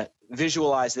 I got to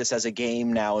visualize this as a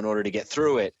game now in order to get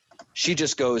through it. She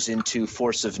just goes into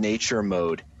force of nature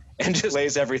mode and just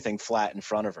lays everything flat in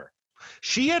front of her.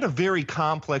 She had a very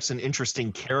complex and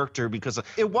interesting character, because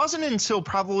it wasn't until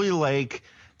probably like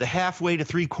the halfway to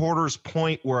 3/4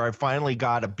 point where I finally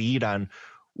got a beat on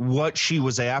what she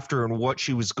was after and what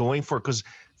she was going for. Because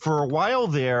for a while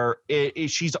there,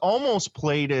 she's almost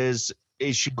played as,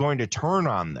 is she going to turn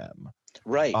on them?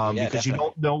 Right. Because definitely. you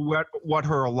don't know what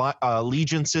her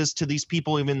allegiance is to these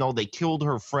people, even though they killed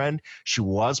her friend. She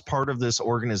was part of this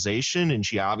organization, and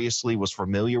she obviously was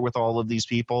familiar with all of these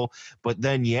people. But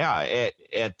then, at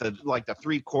the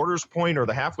 3/4 point or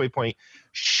the halfway point,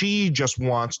 she just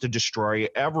wants to destroy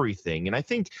everything. And I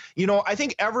think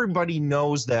everybody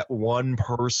knows that one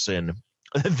person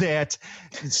that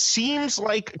seems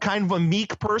like kind of a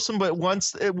meek person, but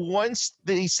once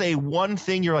they say one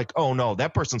thing, you're like, oh no,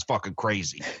 that person's fucking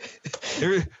crazy.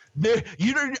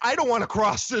 I don't want to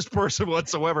cross this person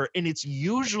whatsoever. And it's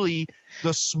usually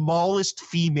the smallest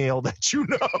female that you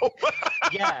know.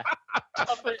 Yeah.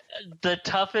 The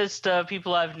toughest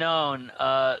people I've known.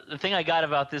 The thing I got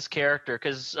about this character,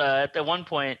 because at one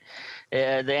point,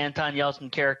 the Anton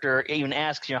Yelchin character even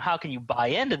asks, how can you buy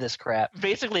into this crap?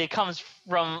 Basically, it comes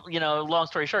from, long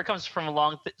story short, it comes from a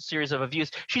long series of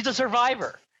abuse. She's a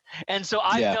survivor. And so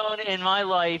I've known in my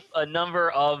life a number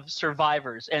of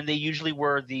survivors, and they usually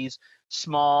were these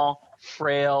small,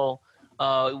 frail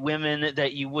women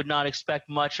that you would not expect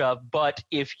much of. But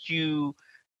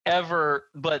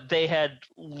but they had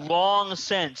long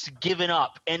since given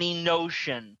up any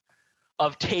notion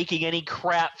of taking any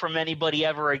crap from anybody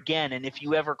ever again. And if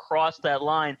you ever crossed that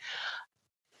line,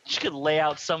 she could lay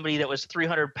out somebody that was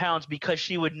 300 pounds, because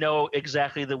she would know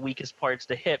exactly the weakest parts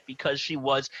to hit, because she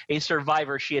was a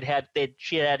survivor. She had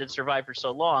to survive for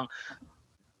so long.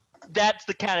 That's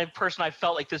the kind of person I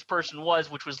felt like this person was,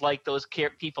 which was like those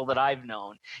people that I've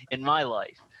known in my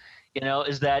life,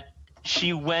 is that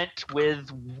she went with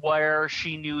where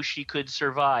she knew she could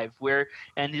survive,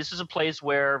 and this is a place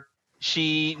where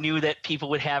she knew that people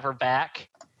would have her back,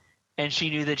 and she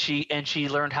knew that she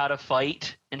learned how to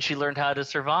fight, and she learned how to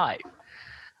survive.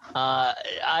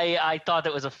 I thought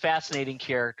that was a fascinating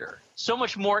character, so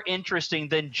much more interesting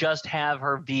than just have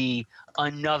her be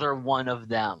another one of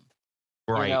them.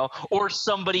 Right. Or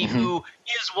somebody who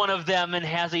is one of them and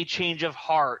has a change of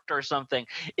heart or something.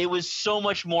 It was so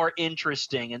much more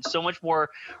interesting and so much more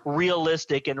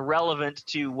realistic and relevant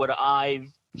to what I've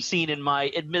seen in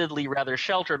my admittedly rather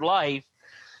sheltered life,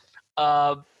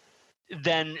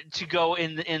 than to go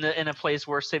in a place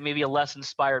where, say, maybe a less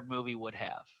inspired movie would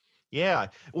have. Yeah.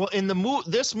 Well,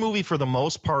 this movie for the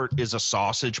most part is a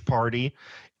sausage party,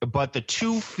 but the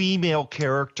two female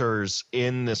characters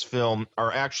in this film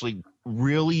are actually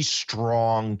really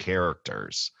strong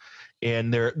characters,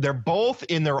 and they're both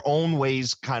in their own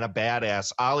ways kind of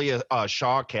badass. Alia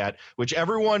Shawkat, which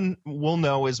everyone will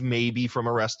know is maybe from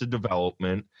Arrested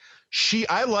Development.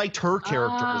 I liked her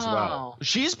character as well.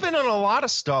 She's been in a lot of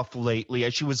stuff lately.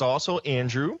 She was also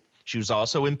Andrew. She was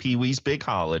also in Pee-wee's Big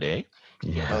Holiday.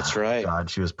 Yeah, that's right. God,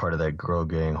 she was part of that girl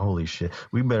gang. Holy shit.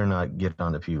 We better not get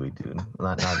on to Pee-wee, dude.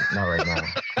 Not right now.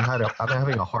 I'm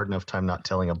having a hard enough time not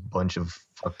telling a bunch of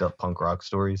fucked up punk rock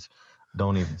stories.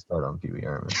 Don't even start on Pee-wee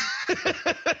Herman.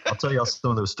 I'll tell y'all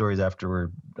some of those stories after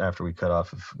we cut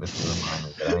off if you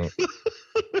don't mind.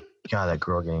 God, that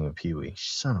girl gang of Pee-wee.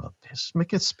 Son of a bitch.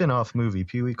 Make a spin-off movie,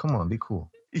 Pee-wee. Come on, be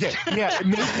cool. Yeah.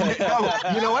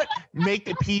 You know what? Make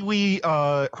the Pee-wee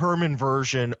Herman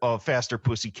version of Faster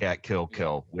Pussycat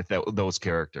Kill with those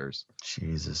characters.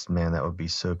 Jesus, man, that would be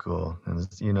so cool. And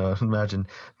imagine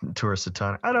Tourist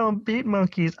Satanic. I don't beat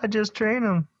monkeys. I just train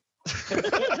them.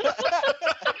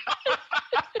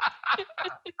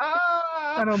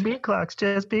 I don't beat clocks,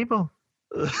 just people.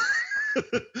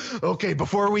 Okay,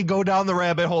 before we go down the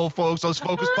rabbit hole, folks, let's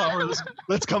focus power.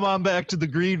 Let's come on back to the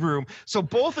green room. So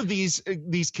both of these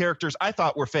characters I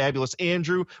thought were fabulous.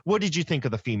 Andrew, what did you think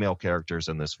of the female characters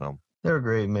in this film? They're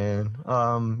great, man.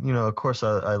 Of course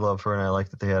I love her, and I like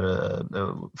that they had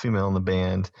a female in the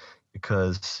band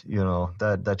because,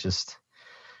 that just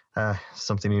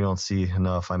something you don't see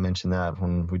enough. I mentioned that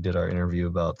when we did our interview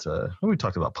about we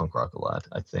talked about punk rock a lot,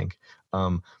 I think.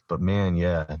 But man,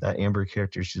 yeah, that Amber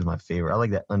character, she's my favorite. I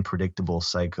like that unpredictable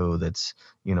psycho that's,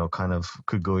 kind of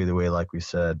could go either way, like we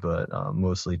said, but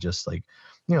mostly just like,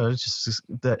 it's just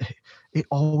that it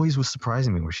always was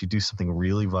surprising me where she'd do something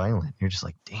really violent. You're just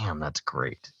like, damn, that's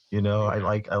great. I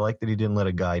like that he didn't let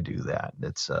a guy do that.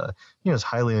 It's it's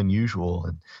highly unusual,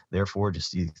 and therefore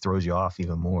just he throws you off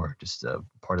even more. Just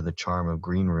part of the charm of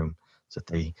Green Room is that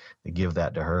they give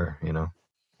that to her.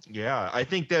 Yeah, I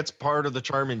think that's part of the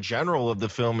charm in general of the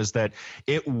film is that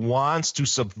it wants to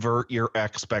subvert your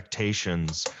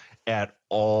expectations at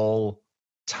all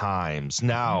times.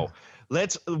 Now,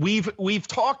 we've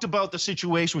talked about the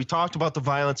situation, we talked about the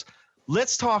violence.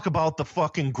 Let's talk about the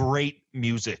fucking great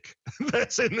music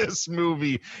that's in this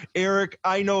movie. Eric,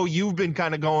 I know you've been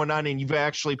kind of going on and you've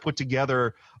actually put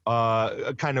together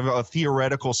a kind of a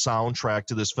theoretical soundtrack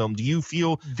to this film. Do you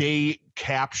feel they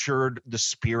captured the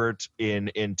spirit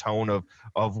in tone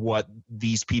of what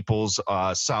these people's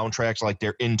soundtracks, like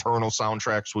their internal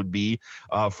soundtracks, would be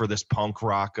for this punk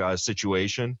rock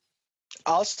situation?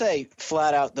 I'll say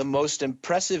flat out the most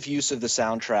impressive use of the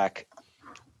soundtrack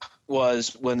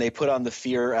was when they put on the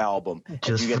Fear album.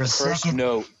 Just you get for the a first second.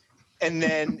 note, and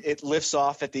then it lifts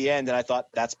off at the end, and I thought,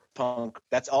 that's punk.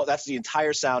 That's the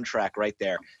entire soundtrack right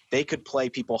there. They could play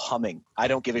people humming. I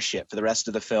don't give a shit for the rest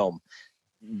of the film.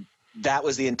 That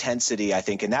was the intensity, I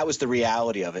think, and that was the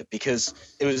reality of it, because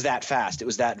it was that fast. It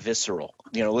was that visceral.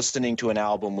 Listening to an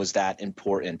album was that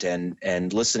important,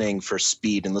 and listening for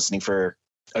speed and listening for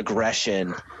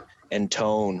aggression and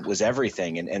tone was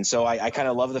everything. And so I kind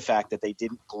of love the fact that they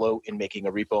didn't gloat in making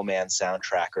a Repo Man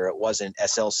soundtrack, or it wasn't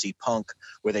SLC Punk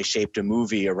where they shaped a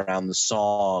movie around the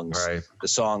songs. Right. The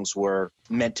songs were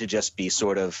meant to just be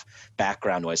sort of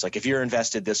background noise. Like if you're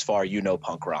invested this far,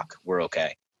 punk rock, we're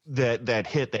okay. That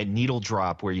hit, that needle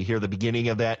drop where you hear the beginning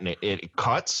of that and it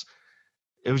cuts.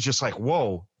 It was just like,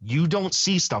 whoa, you don't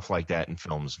see stuff like that in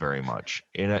films very much.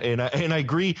 And I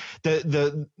agree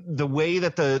that the way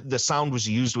that the sound was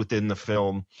used within the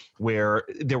film, where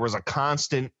there was a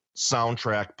constant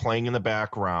soundtrack playing in the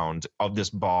background of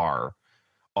this bar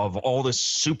of all this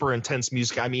super intense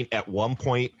music. I mean, at one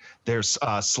point there's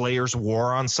Slayer's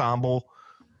War Ensemble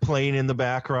playing in the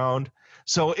background.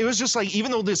 So it was just like,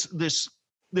 even though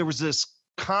there was this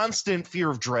constant fear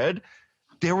of dread,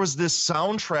 there was this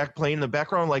soundtrack playing in the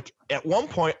background. Like at one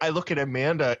point I look at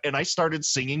Amanda and I started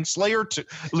singing Slayer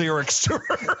lyrics to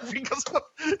her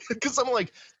because I'm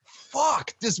like,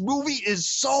 fuck, this movie is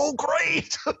so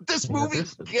great. This movie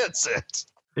gets it.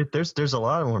 There's a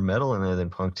lot more metal in there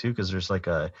than punk too, because there's like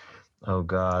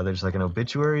there's like an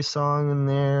obituary song in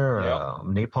there.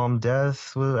 Napalm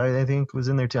Death I think was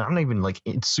in there too. I'm not even like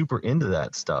super into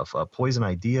that stuff. Poison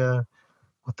Idea.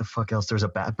 What the fuck else? There's a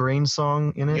Bat Brain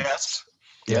song in it. Yes.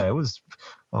 Yeah, it was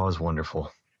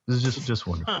wonderful. This is just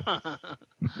wonderful.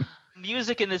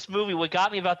 Music in this movie, what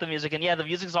got me about the music, and yeah, the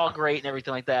music's all great and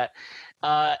everything like that,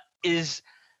 is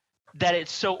that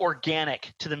it's so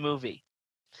organic to the movie.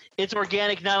 It's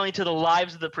organic not only to the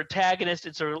lives of the protagonist,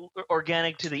 it's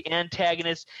organic to the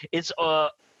antagonist, it's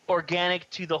organic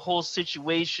to the whole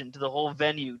situation, to the whole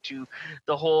venue, to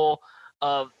the whole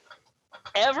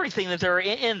everything that they're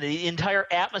in, the entire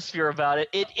atmosphere about it.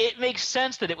 It makes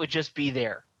sense that it would just be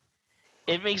there.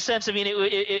 It makes sense. I mean,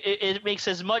 it makes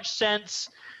as much sense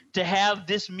to have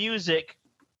this music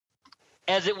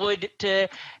as it would to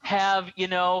have,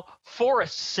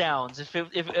 forest sounds if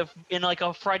in like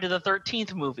a Friday the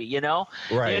 13th movie,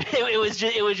 Right.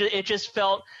 It just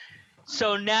felt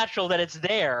so natural that it's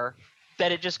there,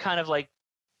 that it just kind of like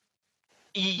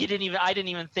I didn't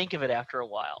even think of it after a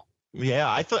while.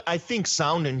 Yeah, I think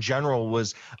sound in general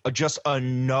was just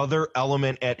another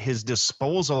element at his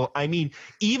disposal. I mean,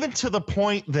 even to the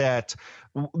point that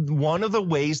one of the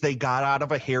ways they got out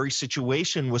of a hairy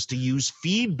situation was to use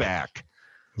feedback.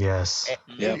 Yes.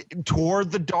 Toward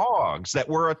the dogs that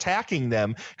were attacking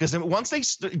them, because once they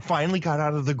finally got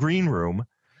out of the green room,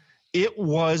 it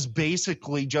was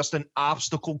basically just an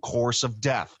obstacle course of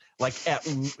death. Like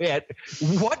at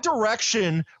what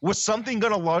direction was something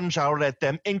going to lunge out at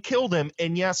them and kill them?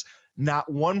 And yes,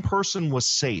 not one person was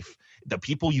safe. The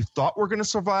people you thought were going to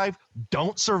survive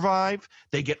don't survive.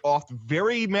 They get off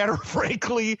very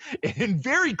matter-of-frankly and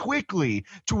very quickly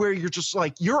to where you're just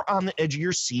like, you're on the edge of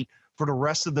your seat for the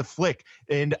rest of the flick.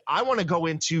 And I want to go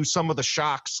into some of the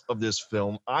shocks of this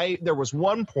film. There was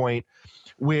one point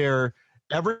where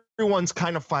everyone's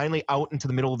kind of finally out into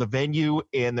the middle of the venue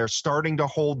and they're starting to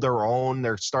hold their own.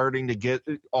 They're starting to get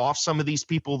off some of these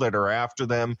people that are after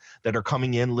them, that are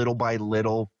coming in little by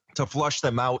little to flush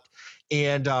them out.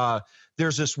 And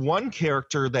there's this one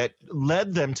character that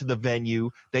led them to the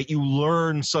venue that you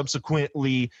learn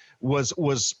subsequently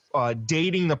was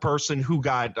dating the person who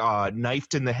got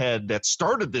knifed in the head that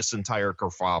started this entire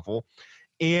kerfuffle.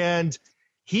 And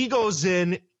he goes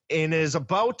in and is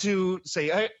about to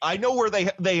say, I know where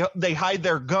they hide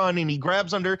their gun, and he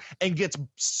grabs under and gets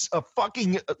a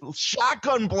fucking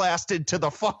shotgun blasted to the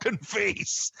fucking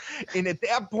face. And at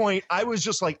that point, I was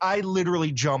just like, I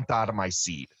literally jumped out of my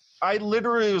seat. I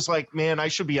literally was like, man, I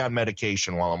should be on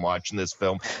medication while I'm watching this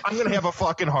film. I'm going to have a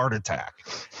fucking heart attack.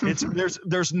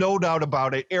 There's no doubt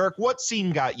about it. Eric, what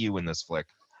scene got you in this flick?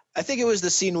 I think it was the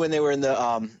scene when they were in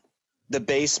the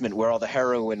basement where all the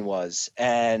heroin was,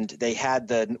 and they had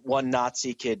the one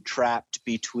Nazi kid trapped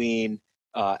between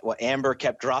Amber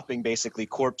kept dropping basically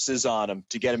corpses on him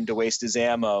to get him to waste his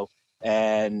ammo,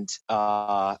 and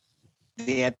the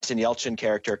Anton Yelchin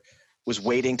character was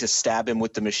waiting to stab him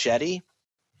with the machete.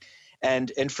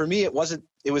 And for me, it was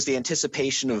the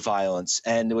anticipation of violence,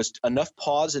 and there was enough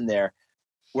pause in there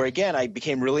where, again, I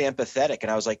became really empathetic,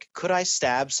 and I was like, could I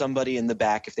stab somebody in the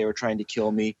back if they were trying to kill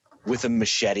me with a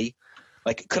machete?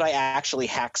 Like, could I actually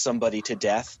hack somebody to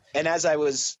death? And as I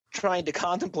was trying to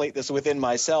contemplate this within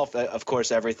myself, of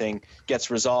course, everything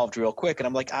gets resolved real quick. And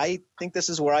I'm like, I think this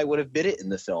is where I would have bit it in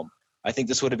the film. I think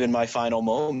this would have been my final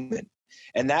moment.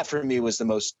 And that, for me, was the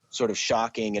most sort of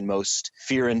shocking and most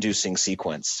fear-inducing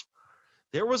sequence.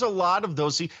 There was a lot of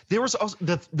those. There was also,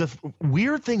 the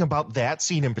weird thing about that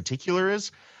scene in particular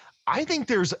is I think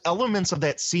there's elements of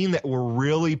that scene that were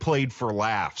really played for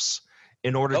laughs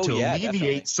in order to alleviate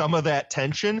definitely some of that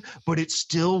tension, but it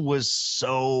still was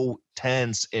so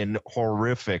tense and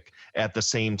horrific at the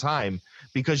same time,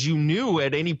 because you knew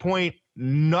at any point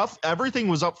everything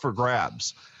was up for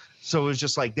grabs. So it was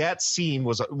just like that scene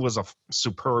was a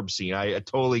superb scene. I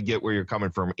totally get where you're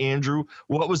coming from. Andrew,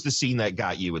 what was the scene that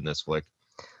got you in this flick?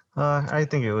 I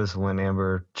think it was when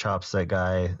Amber chops that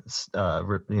guy,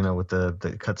 with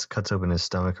the cuts open his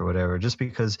stomach or whatever, just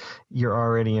because you're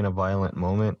already in a violent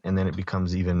moment and then it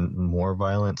becomes even more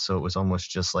violent. So it was almost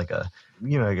just like a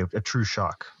true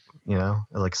shock,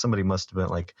 like somebody must have been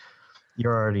like,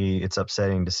 it's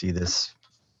upsetting to see this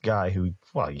guy who,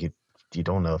 well, you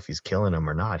don't know if he's killing him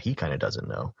or not. He kind of doesn't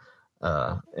know.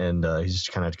 And he's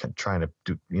just kind of trying to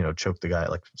do, choke the guy,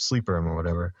 like sleeper him or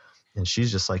whatever. And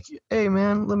she's just like, hey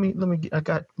man, let me, I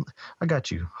got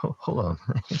you. Hold on.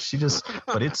 She just,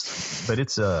 but it's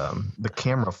the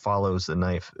camera follows the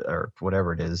knife or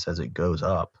whatever it is as it goes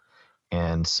up.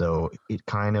 And so it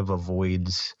kind of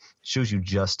shows you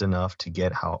just enough to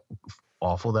get how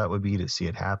awful that would be to see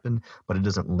it happen, but it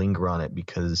doesn't linger on it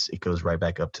because it goes right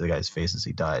back up to the guy's face as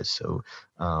he dies. So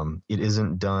it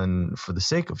isn't done for the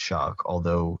sake of shock,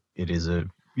 although it is it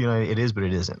is, but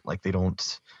it isn't. Like that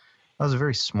was a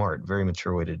very smart, very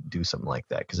mature way to do something like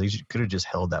that, because they could have just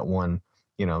held that one,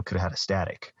 could have had a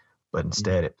static, but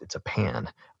instead it's a pan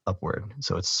upward.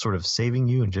 So it's sort of saving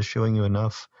you and just showing you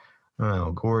enough. I don't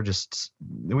know, gore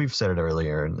we've said it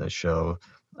earlier in the show,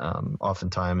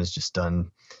 oftentimes is just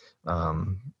done,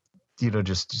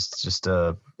 just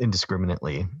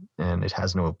indiscriminately, and it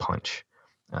has no punch.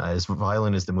 As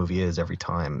violent as the movie is every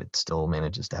time, it still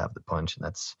manages to have the punch, and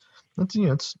that's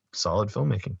it's solid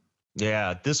filmmaking.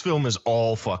 Yeah, this film is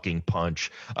all fucking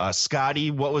punch. Scotty,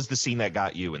 what was the scene that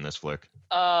got you in this flick?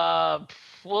 Well,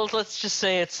 let's just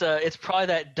say it's probably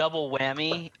that double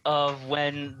whammy of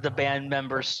when the band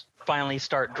members finally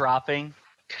start dropping,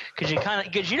 because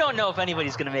you don't know if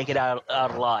anybody's going to make it out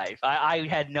alive. I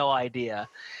had no idea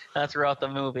throughout the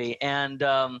movie, and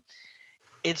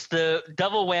it's the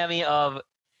double whammy of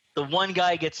the one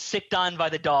guy gets sicked on by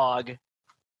the dog,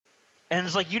 And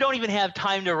it's like you don't even have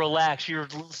time to relax. You're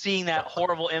seeing that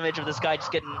horrible image of this guy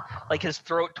just getting like his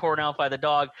throat torn out by the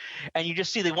dog, and you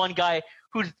just see the one guy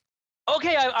who's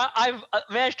okay. I've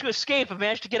managed to escape. I've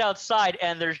managed to get outside,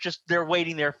 and they're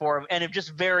waiting there for him, and it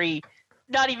just they're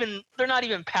not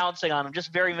even pouncing on him,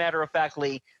 just very matter of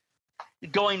factly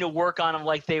going to work on him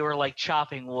like they were like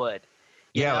chopping wood.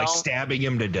 Yeah, like stabbing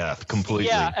him to death completely.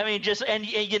 Yeah, I mean, and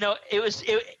you know,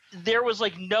 there was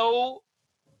like no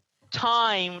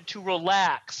time to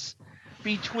relax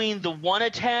between the one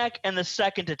attack and the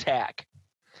second attack.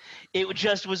 It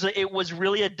was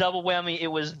really a double whammy. It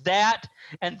was that,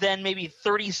 and then maybe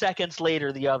 30 seconds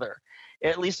later the other.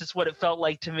 At least it's what it felt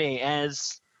like to me.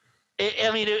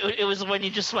 It was when you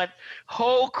just went,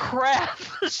 oh crap,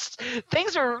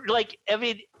 things are like. I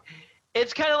mean,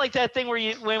 it's kind of like that thing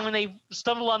where when they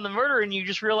stumble on the murder and you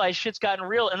just realize shit's gotten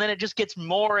real, and then it just gets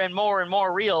more and more and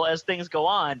more real as things go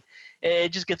on. It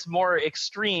just gets more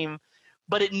extreme,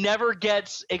 but it never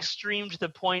gets extreme to the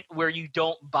point where you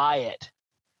don't buy it,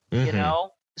 you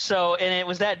know? So, and it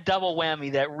was that double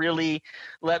whammy that really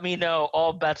let me know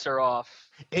all bets are off.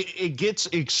 It gets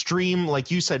extreme,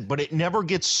 like you said, but it never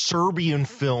gets Serbian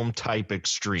film type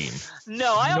extreme.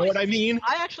 No, you know what I mean?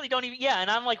 I actually don't even,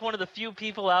 and I'm like one of the few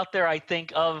people out there, I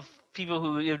think, of people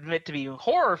who admit to be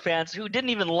horror fans who didn't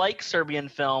even like Serbian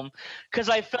film, because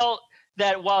I felt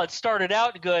that while it started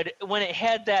out good, when it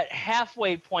had that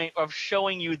halfway point of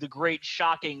showing you the great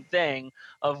shocking thing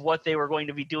of what they were going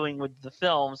to be doing with the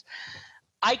films,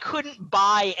 I couldn't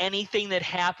buy anything that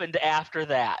happened after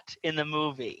that in the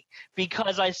movie,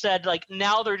 because I said, like,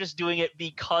 now they're just doing it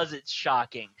because it's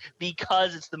shocking,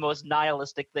 because it's the most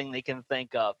nihilistic thing they can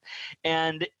think of.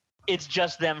 And it's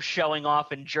just them showing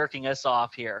off and jerking us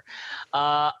off here.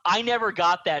 I never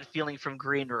got that feeling from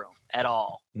Green Room at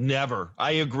all. Never.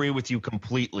 I agree with you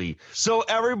completely. So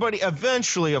everybody,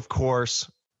 eventually, of course,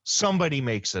 somebody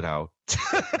makes it out.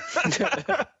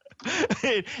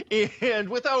 And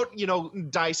without,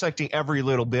 dissecting every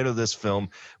little bit of this film,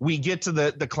 we get to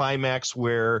the climax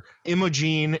where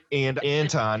Imogen and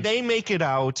Anton, they make it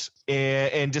out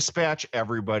and dispatch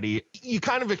everybody. You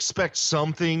kind of expect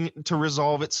something to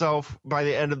resolve itself by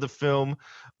the end of the film.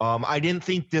 I didn't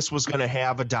think this was going to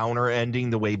have a downer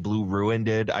ending the way Blue Ruin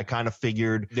did. I kind of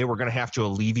figured they were going to have to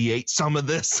alleviate some of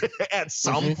this at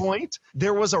some point.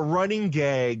 There was a running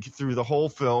gag through the whole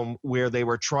film where when they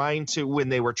were trying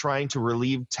to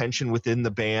relieve tension within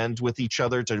the band with each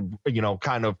other to,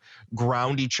 kind of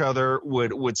ground each other,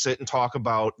 would sit and talk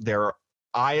about their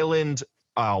island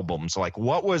albums. Like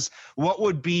what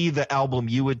would be the album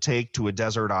you would take to a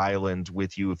desert island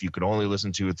with you if you could only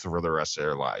listen to it for the rest of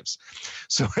their lives?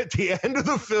 So at the end of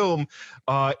the film,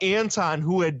 Anton,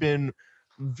 who had been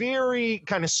very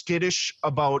kind of skittish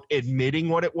about admitting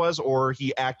what it was, or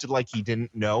he acted like he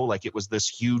didn't know, like it was this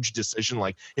huge decision,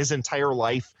 like his entire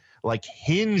life like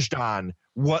hinged on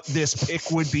what this pick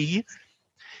would be.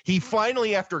 He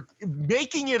finally, after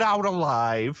making it out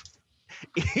alive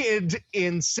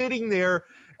and sitting there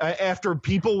after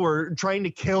people were trying to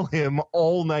kill him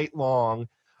all night long,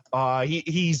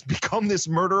 he's become this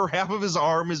murderer. Half of his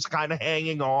arm is kind of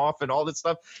hanging off and all that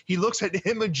stuff. He looks at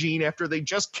Imogen after they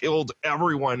just killed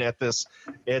everyone at this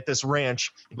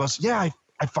ranch. He goes, "Yeah,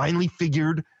 I finally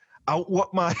figured out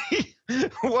what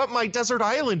my Desert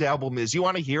Island album is. You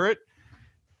want to hear it?"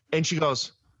 And she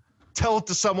goes, "Tell it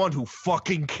to someone who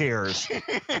fucking cares."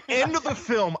 End of the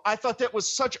film. I thought that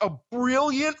was such a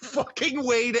brilliant fucking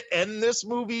way to end this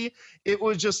movie. It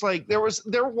was just like there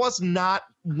was not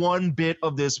one bit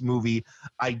of this movie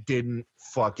I didn't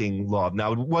fucking love.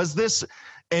 Now, was this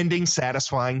ending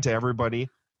satisfying to everybody?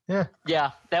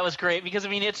 Yeah, that was great because, I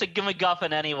mean, it's a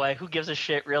MacGuffin anyway. Who gives a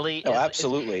shit, really? Oh,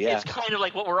 absolutely, yeah. It's kind of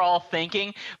like what we're all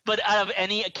thinking, but out of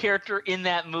any character in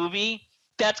that movie,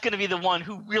 that's going to be the one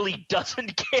who really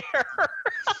doesn't care.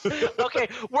 Okay,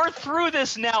 we're through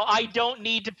this now. I don't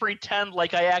need to pretend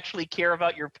like I actually care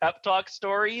about your pep talk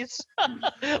stories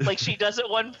like she does at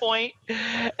one point.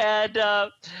 And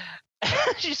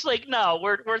she's like, "No,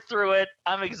 we're through it.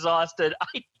 I'm exhausted.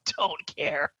 I don't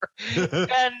care."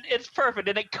 And it's perfect,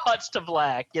 and it cuts to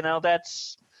black.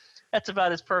 That's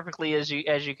about as perfectly as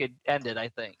you could end it, I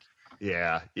think.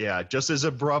 Yeah. Just as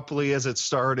abruptly as it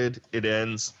started, it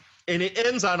ends. And it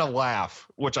ends on a laugh,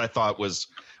 which I thought was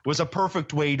a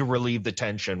perfect way to relieve the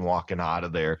tension walking out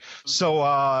of there.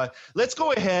 So let's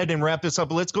go ahead and wrap this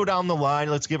up. Let's go down the line.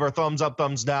 Let's give our thumbs up,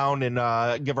 thumbs down,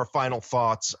 and give our final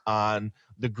thoughts on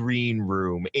The Green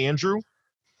Room. Andrew?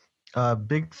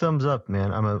 Big thumbs up,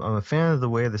 man. I'm a fan of the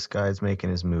way this guy's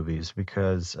making his movies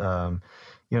because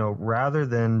you know, rather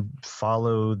than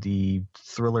follow the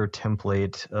thriller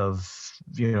template of,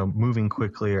 you know, moving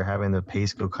quickly or having the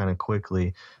pace go kind of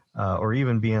quickly, or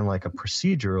even being like a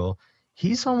procedural,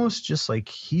 he's almost just like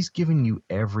he's giving you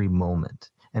every moment.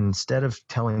 And instead of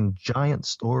telling giant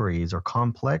stories or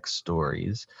complex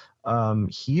stories,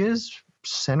 he is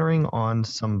centering on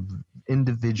some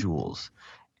individuals.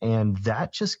 And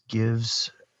that just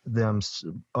gives them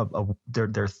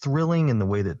they're thrilling in the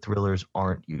way that thrillers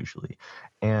aren't usually.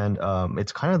 And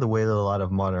it's kind of the way that a lot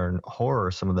of modern horror,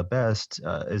 some of the best,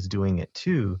 is doing it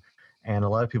too. And a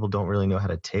lot of people don't really know how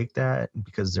to take that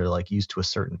because they're like used to a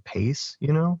certain pace,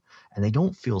 you know, and they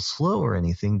don't feel slow or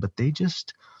anything, but they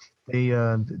just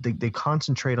they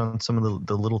concentrate on some of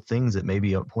the little things that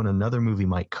maybe when another movie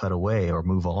might cut away or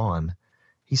move on,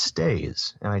 he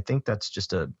stays. And I think that's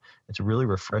just it's a really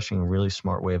refreshing, really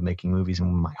smart way of making movies.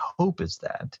 And my hope is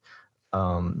that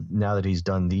now that he's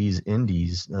done these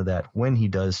indies, that when he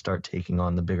does start taking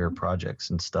on the bigger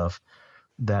projects and stuff,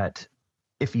 that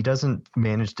if he doesn't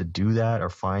manage to do that or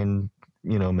find,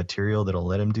 you know, material that'll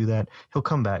let him do that, he'll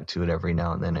come back to it every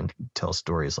now and then and tell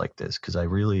stories like this. Cause I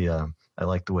really, I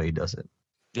like the way he does it.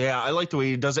 Yeah, I like the way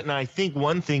he does it. And I think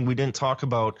one thing we didn't talk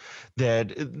about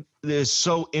that is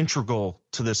so integral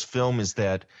to this film is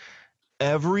that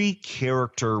every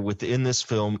character within this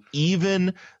film,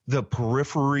 even the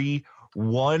periphery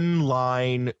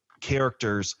one-line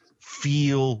characters,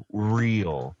 feel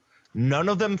real. None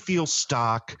of them feel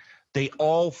stock. They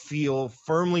all feel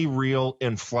firmly real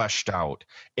and fleshed out.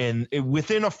 And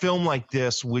within a film like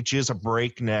this, which is a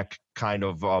breakneck kind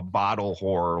of bottle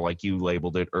horror, like you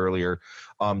labeled it earlier,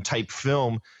 type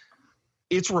film,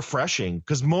 it's refreshing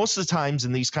because most of the times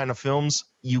in these kind of films,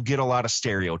 you get a lot of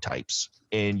stereotypes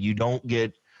and you don't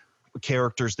get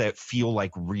characters that feel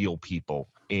like real people.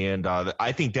 And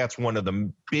I think that's one of the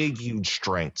big, huge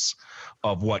strengths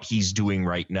of what he's doing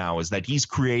right now is that he's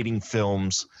creating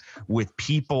films with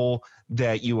people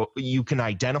that you can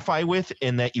identify with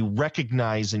and that you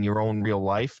recognize in your own real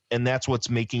life. And that's what's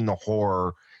making the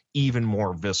horror even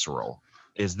more visceral,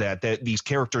 is that these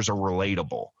characters are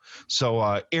relatable.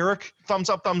 So, Eric, thumbs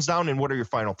up, thumbs down, and what are your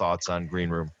final thoughts on Green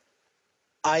Room?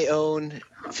 I own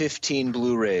 15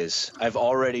 Blu-rays. I've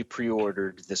already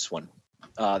pre-ordered this one.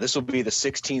 This will be the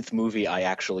 16th movie I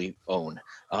actually own.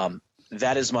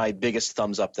 That is my biggest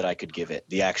thumbs up that I could give it.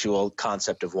 The actual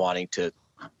concept of wanting to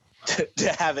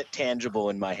have it tangible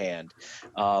in my hand.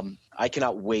 I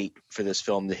cannot wait for this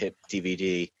film to hit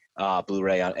DVD,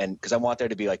 Blu-ray, and because I want there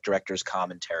to be like director's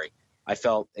commentary. I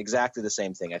felt exactly the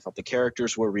same thing. I felt the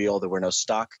characters were real. There were no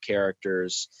stock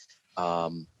characters.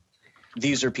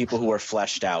 These are people who are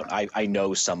fleshed out. I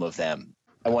know some of them.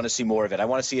 I want to see more of it. I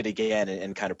want to see it again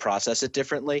and kind of process it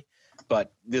differently.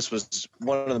 But this was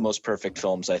one of the most perfect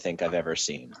films I think I've ever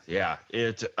seen. Yeah,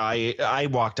 I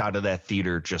walked out of that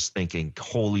theater just thinking,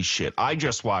 holy shit, I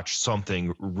just watched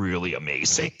something really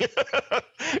amazing,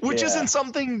 which isn't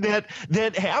something that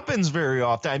happens very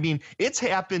often. I mean, it's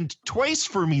happened twice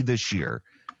for me this year.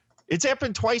 It's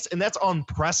happened twice, and that's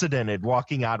unprecedented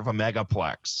walking out of a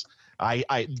megaplex.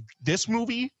 This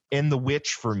movie and The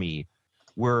Witch for me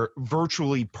were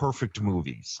virtually perfect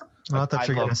movies. I thought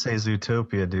you were going to say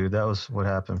Zootopia, dude. That was what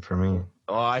happened for me.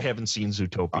 Oh, I haven't seen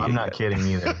Zootopia. I'm not kidding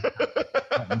either.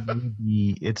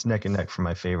 It's neck and neck for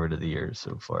my favorite of the year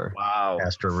so far. Wow.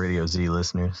 Astro Radio Z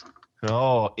listeners.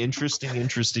 Oh,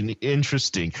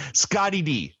 interesting. Scotty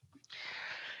D.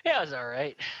 Yeah, it was all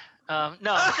right.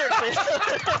 No, seriously.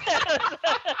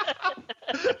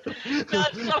 No,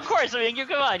 of course. I mean,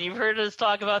 come on. You've heard us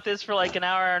talk about this for like an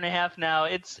hour and a half now.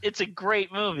 It's a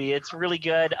great movie. It's really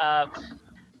good.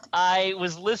 I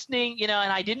was listening, and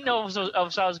I didn't know if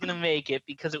I was going to make it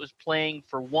because it was playing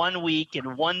for 1 week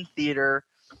in one theater,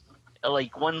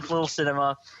 like one little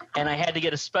cinema, and I had to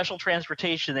get a special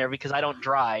transportation there because I don't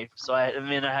drive. So I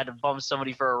had to bum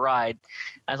somebody for a ride.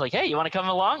 I was like, "Hey, you want to come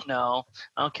along?" No.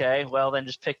 Okay, well then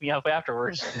just pick me up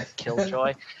afterwards.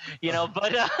 Killjoy,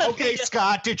 But okay,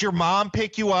 Scott, did your mom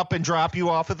pick you up and drop you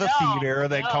off at the theater,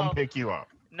 then come pick you up?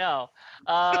 No,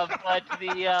 but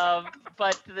you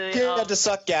had to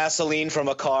suck gasoline from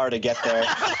a car to get there.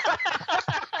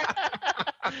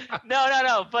 No.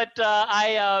 I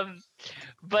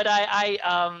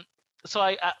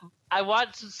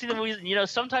want to see the movies.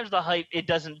 Sometimes the hype it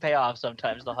doesn't pay off.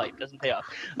 Sometimes the hype doesn't pay off.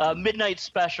 Midnight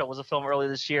Special was a film earlier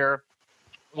this year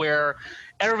where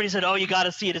everybody said, "Oh, you got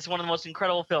to see it. It's one of the most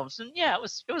incredible films." And yeah, it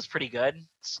was pretty good.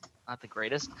 It's not the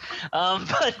greatest,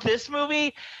 but this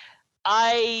movie,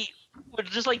 I would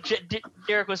just like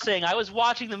Derek was saying. I was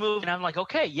watching the movie and I'm like,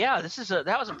 okay, yeah,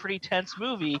 that was a pretty tense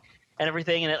movie. and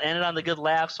everything, and it ended on the good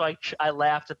laugh. So I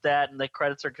laughed at that, and the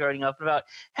credits are going up. And about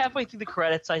halfway through the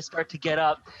credits, I start to get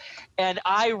up, and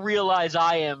I realize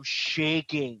I am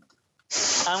shaking.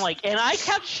 I'm like, and I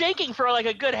kept shaking for like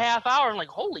a good half hour. I'm like,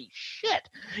 holy shit.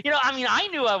 I mean, I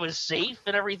knew I was safe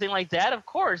and everything like that, of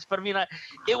course. But I mean,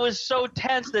 it was so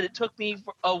tense that it took me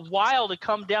a while to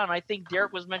come down. I think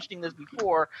Derek was mentioning this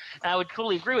before, and I would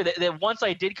totally agree with it. That once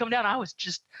I did come down, I was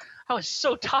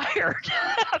so tired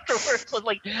afterwards.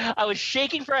 Like, I was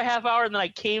shaking for a half hour, and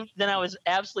then I was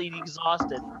absolutely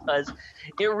exhausted because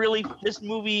this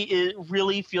movie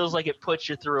really feels like it puts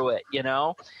you through it,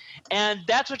 and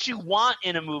that's what you want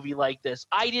in a movie like this.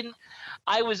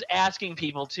 I was asking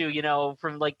people too,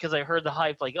 from like, because I heard the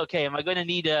hype, like, okay, am I going to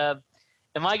need to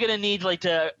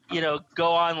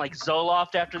go on like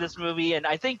Zoloft after this movie? And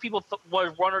I think people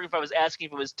were wondering if I was asking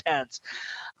if it was tense.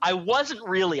 I wasn't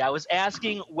really. I was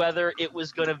asking whether it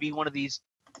was going to be one of these.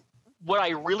 What I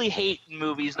really hate in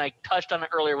movies, and I touched on it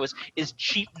earlier, is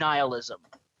cheap nihilism.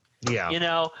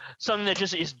 Yeah. Something that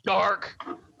just is dark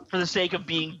for the sake of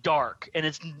being dark, and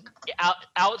it's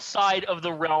outside of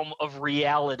the realm of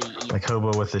reality. Like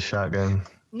Hobo with the Shotgun.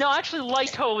 No, actually,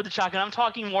 like Hobo with the Shotgun. I'm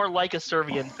talking more like a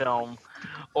Serbian film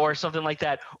or something like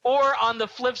that. Or on the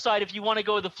flip side, if you want to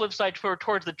go the flip side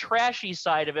towards the trashy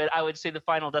side of it, I would say the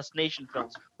Final Destination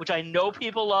films, which I know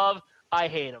people love. I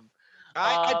hate them.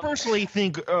 I personally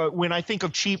think when I think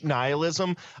of cheap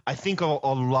nihilism, I think of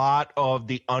a lot of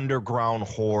the underground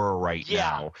horror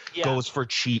now goes for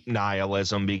cheap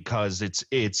nihilism because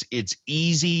it's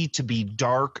easy to be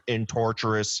dark and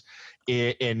torturous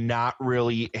and not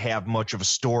really have much of a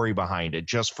story behind it,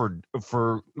 just for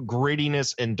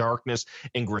grittiness and darkness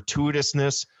and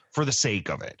gratuitousness for the sake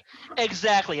of it.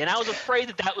 Exactly, and I was afraid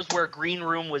that was where Green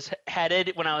Room was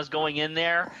headed when I was going in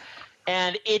there,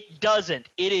 and it doesn't.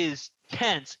 It is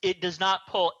tense. It does not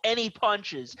pull any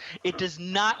punches. It does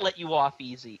not let you off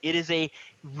easy. It is a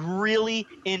really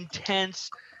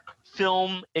intense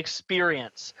film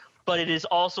experience, but it is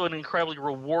also an incredibly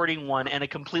rewarding one and a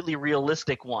completely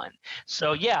realistic one.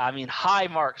 So yeah, I mean, high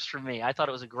marks for me. I thought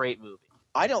it was a great movie.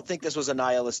 I don't think this was a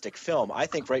nihilistic film. I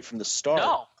think right from the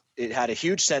start, it had a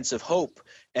huge sense of hope,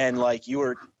 and like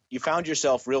you found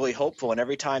yourself really hopeful, and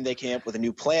every time they came up with a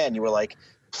new plan, you were like,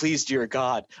 please, dear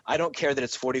God, I don't care that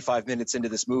it's 45 minutes into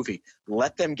this movie.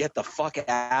 Let them get the fuck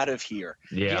out of here.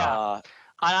 Yeah. And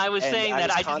I was saying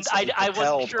that I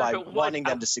wasn't sure if it would. Wanting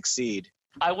them to succeed.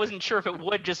 I wasn't sure if it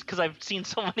would, just because I've seen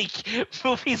so many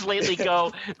movies lately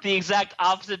go the exact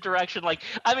opposite direction. Like,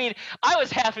 I mean, I was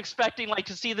half expecting like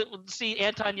to see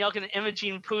Anton Yelchin and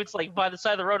Imogen Poots like by the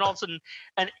side of the road,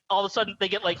 and all of a sudden they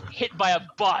get like hit by a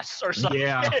bus or something,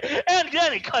 and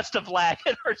then it cuts to black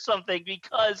or something,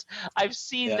 because I've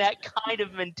seen that kind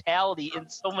of mentality in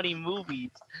so many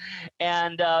movies,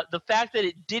 and the fact that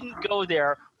it didn't go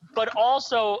there. But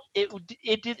also,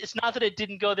 it's not that it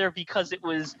didn't go there because it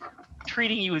was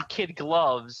treating you with kid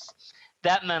gloves.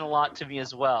 That meant a lot to me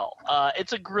as well.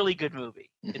 It's a really good movie.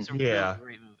 It's a really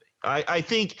great movie. I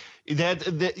think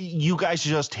that you guys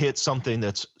just hit something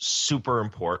that's super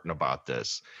important about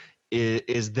this.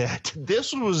 Is that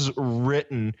this was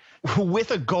written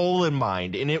with a goal in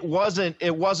mind, and it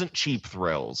wasn't cheap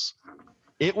thrills.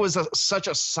 It was such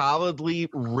a solidly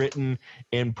written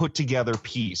and put together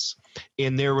piece.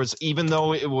 And there was, even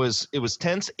though it was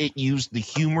tense, it used the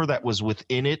humor that was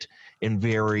within it in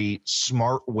very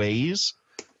smart ways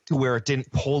to where it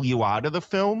didn't pull you out of the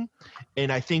film.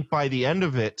 And I think by the end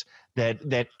of it,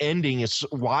 that ending is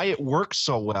why it works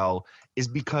so well, is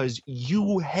because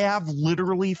you have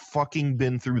literally fucking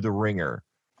been through the ringer,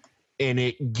 and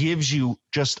it gives you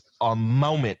just a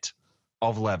moment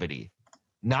of levity.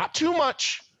 Not too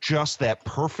much, just that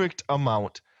perfect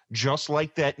amount, just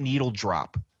like that needle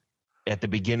drop at the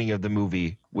beginning of the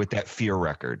movie with that Fear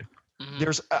record. Mm-hmm.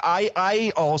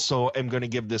 I also am going to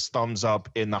give this thumbs up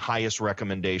in the highest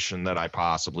recommendation that I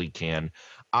possibly can.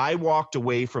 I walked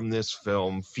away from this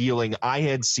film feeling I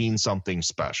had seen something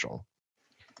special.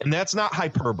 And that's not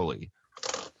hyperbole.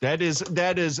 That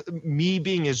is me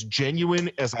being as genuine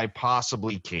as I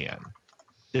possibly can.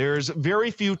 There's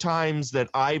very few times that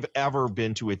I've ever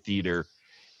been to a theater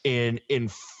and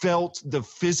felt the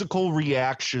physical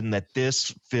reaction that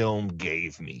this film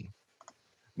gave me.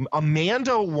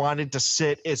 Amanda wanted to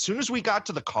sit. As soon as we got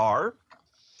to the car,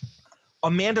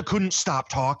 Amanda couldn't stop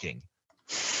talking.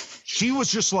 She was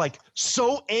just like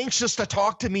so anxious to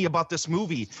talk to me about this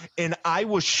movie, and I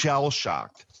was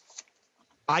shell-shocked.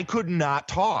 I could not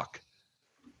talk.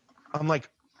 I'm like,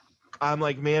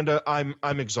 Amanda,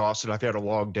 I'm exhausted. I've had a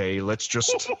long day. Let's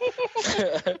just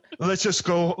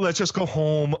go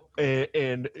home.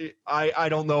 And I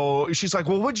don't know. She's like,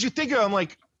 well, what did you think of it? I'm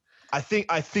like, I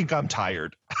think I'm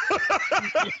tired.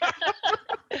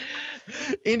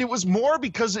 And it was more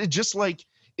because it just like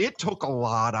it took a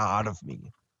lot out of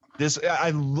me.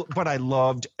 But I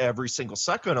loved every single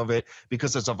second of it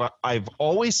because I've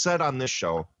always said on this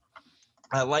show,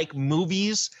 I like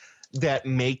movies that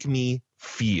make me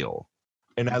feel,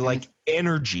 and I like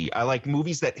energy. I like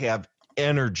movies that have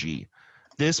energy.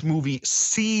 This movie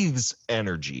seethes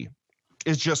energy.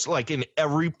 It's just like in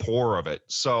every pore of it.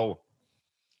 So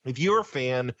if you're a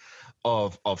fan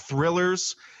of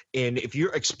thrillers, and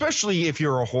especially if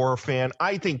you're a horror fan,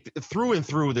 I think through and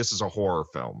through, this is a horror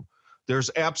film.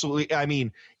 There's absolutely, I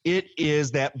mean, it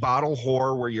is that bottle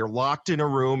horror where you're locked in a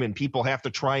room and people have to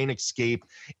try and escape.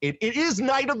 It is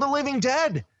Night of the Living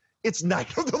Dead. It's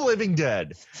Night of the Living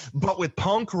Dead, but with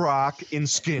punk rock and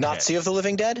skinhead. Nazi of the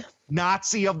Living Dead?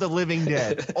 Nazi of the Living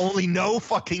Dead. Only no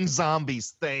fucking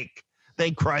zombies. Thank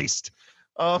Christ.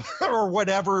 Or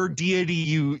whatever deity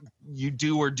you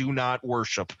do or do not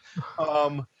worship.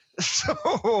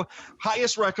 So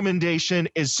highest recommendation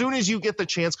as soon as you get the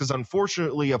chance, because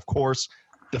unfortunately, of course,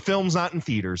 the film's not in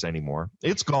theaters anymore.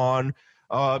 It's gone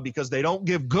because they don't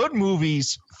give good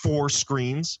movies 4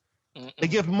 screens. They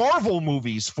give Marvel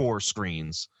movies 4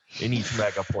 screens in each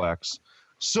megaplex.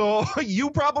 So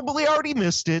you probably already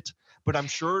missed it, but I'm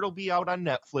sure it'll be out on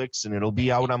Netflix and it'll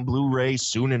be out on Blu-ray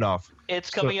soon enough. It's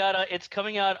coming out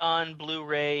on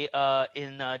Blu-ray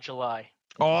in July.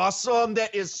 Awesome.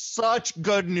 That is such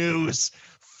good news.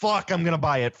 Fuck, I'm going to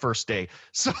buy it first day.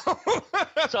 So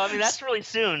I mean, that's really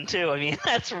soon, too. I mean,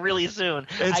 that's really soon.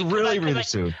 It's really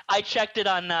soon. I checked it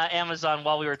on Amazon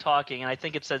while we were talking, and I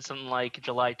think it said something like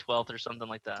July 12th or something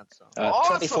like that. So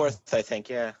awesome. 24th, I think,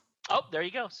 yeah. Oh, there you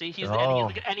go. See, he's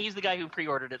the guy who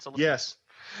pre-ordered it. So yes.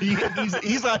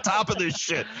 He's on top of this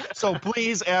shit. So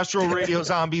please, Astro Radio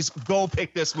Zombies, go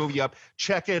pick this movie up.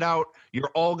 Check it out. You're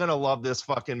all gonna love this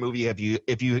fucking movie. If you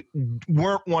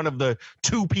weren't one of the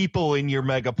 2 people in your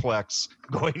megaplex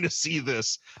going to see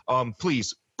this,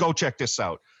 please go check this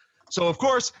out. So of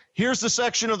course, here's the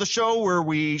section of the show where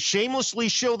we shamelessly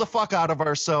shill the fuck out of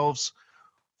ourselves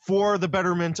for the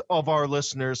betterment of our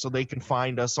listeners so they can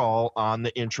find us all on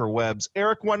the interwebs.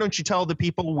 Eric, why don't you tell the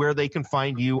people where they can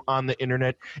find you on the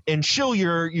internet and shill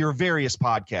your various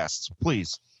podcasts,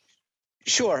 please?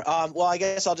 Sure. Well, I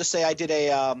guess I'll just say I did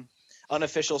a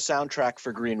unofficial soundtrack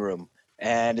for Green Room,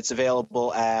 and it's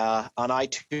available on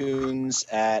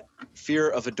iTunes at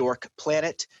Fear of a Dork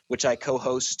Planet, which I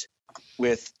co-host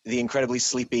with the incredibly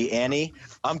sleepy Annie.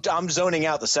 I'm zoning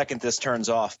out the second this turns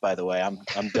off, by the way. I'm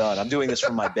done. I'm doing this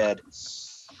from my bed.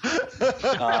 And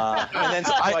then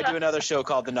I do another show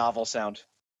called The Novel Sound.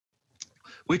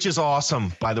 Which is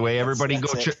awesome, by the way. Everybody go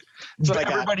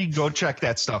check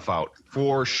that stuff out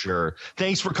for sure.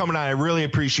 Thanks for coming on. I really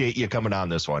appreciate you coming on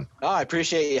this one. Oh, I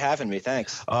appreciate you having me.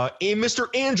 Thanks.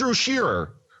 Mr. Andrew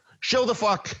Shearer, show the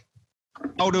fuck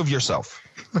out of yourself.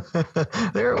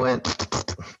 There it went.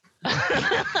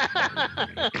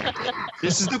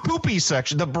 This is the poopy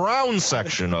section, the brown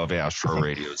section of Astro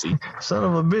Radio Z. Son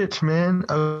of a bitch, man.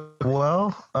 What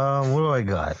do I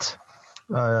got?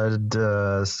 I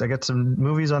got some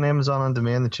movies on Amazon on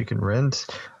demand that you can rent.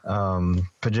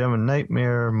 Pajama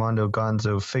Nightmare, Mondo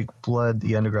Gonzo, Fake Blood,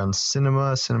 The Underground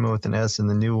Cinema with an S, and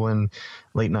the new one,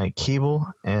 Late Night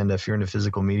Cable. And if you're into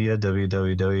physical media,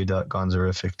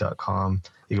 www.gonzorific.com.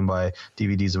 You can buy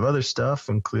DVDs of other stuff,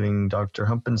 including Dr.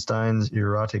 Humpenstein's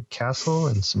Erotic Castle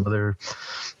and some other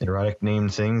erotic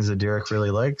named things that Derek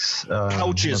really likes.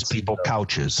 Couches, people,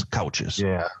 couches.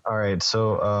 Yeah. All right.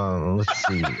 So let's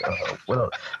see. What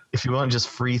else? If you want just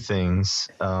free things,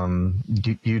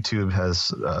 YouTube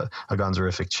has a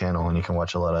Gonzorific channel, and you can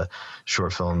watch a lot of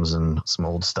short films and some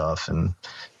old stuff, and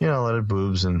a lot of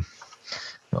boobs and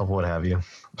what have you.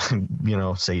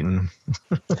 Satan,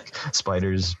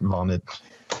 spiders, vomit.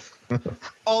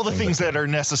 All the things that are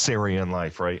necessary in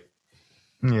life, right?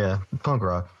 Yeah, punk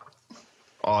rock.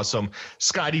 Awesome.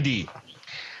 Scotty D.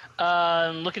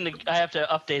 I have to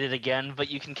update it again, but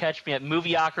you can catch me at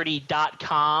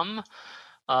movieocrity.com.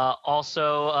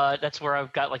 Also, that's where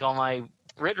I've got like all my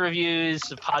written reviews,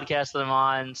 the podcasts that I'm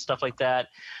on, stuff like that.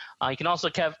 You can also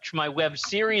catch my web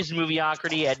series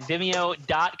Movieocrity at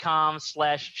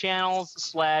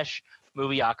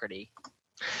vimeo.com/channels/Movieocrity.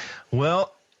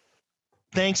 Well,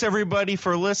 thanks everybody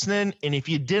for listening. And if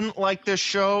you didn't like this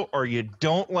show or you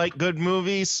don't like good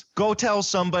movies, go tell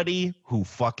somebody who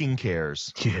fucking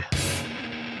cares.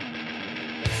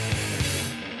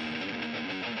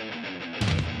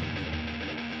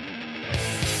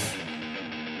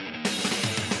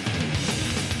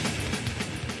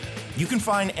 Yeah. You can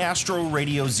find Astro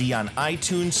Radio Z on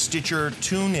iTunes, Stitcher,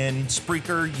 TuneIn,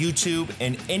 Spreaker, YouTube,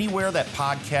 and anywhere that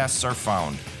podcasts are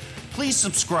found. Please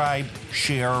subscribe,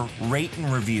 share, rate,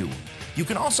 and review. You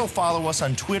can also follow us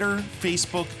on Twitter,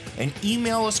 Facebook, and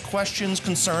email us questions,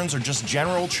 concerns, or just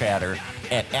general chatter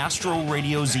at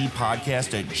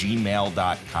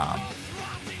astroradiozpodcast@gmail.com.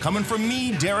 Coming from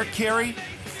me, Derek Carey,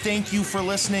 thank you for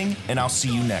listening, and I'll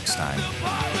see you next time.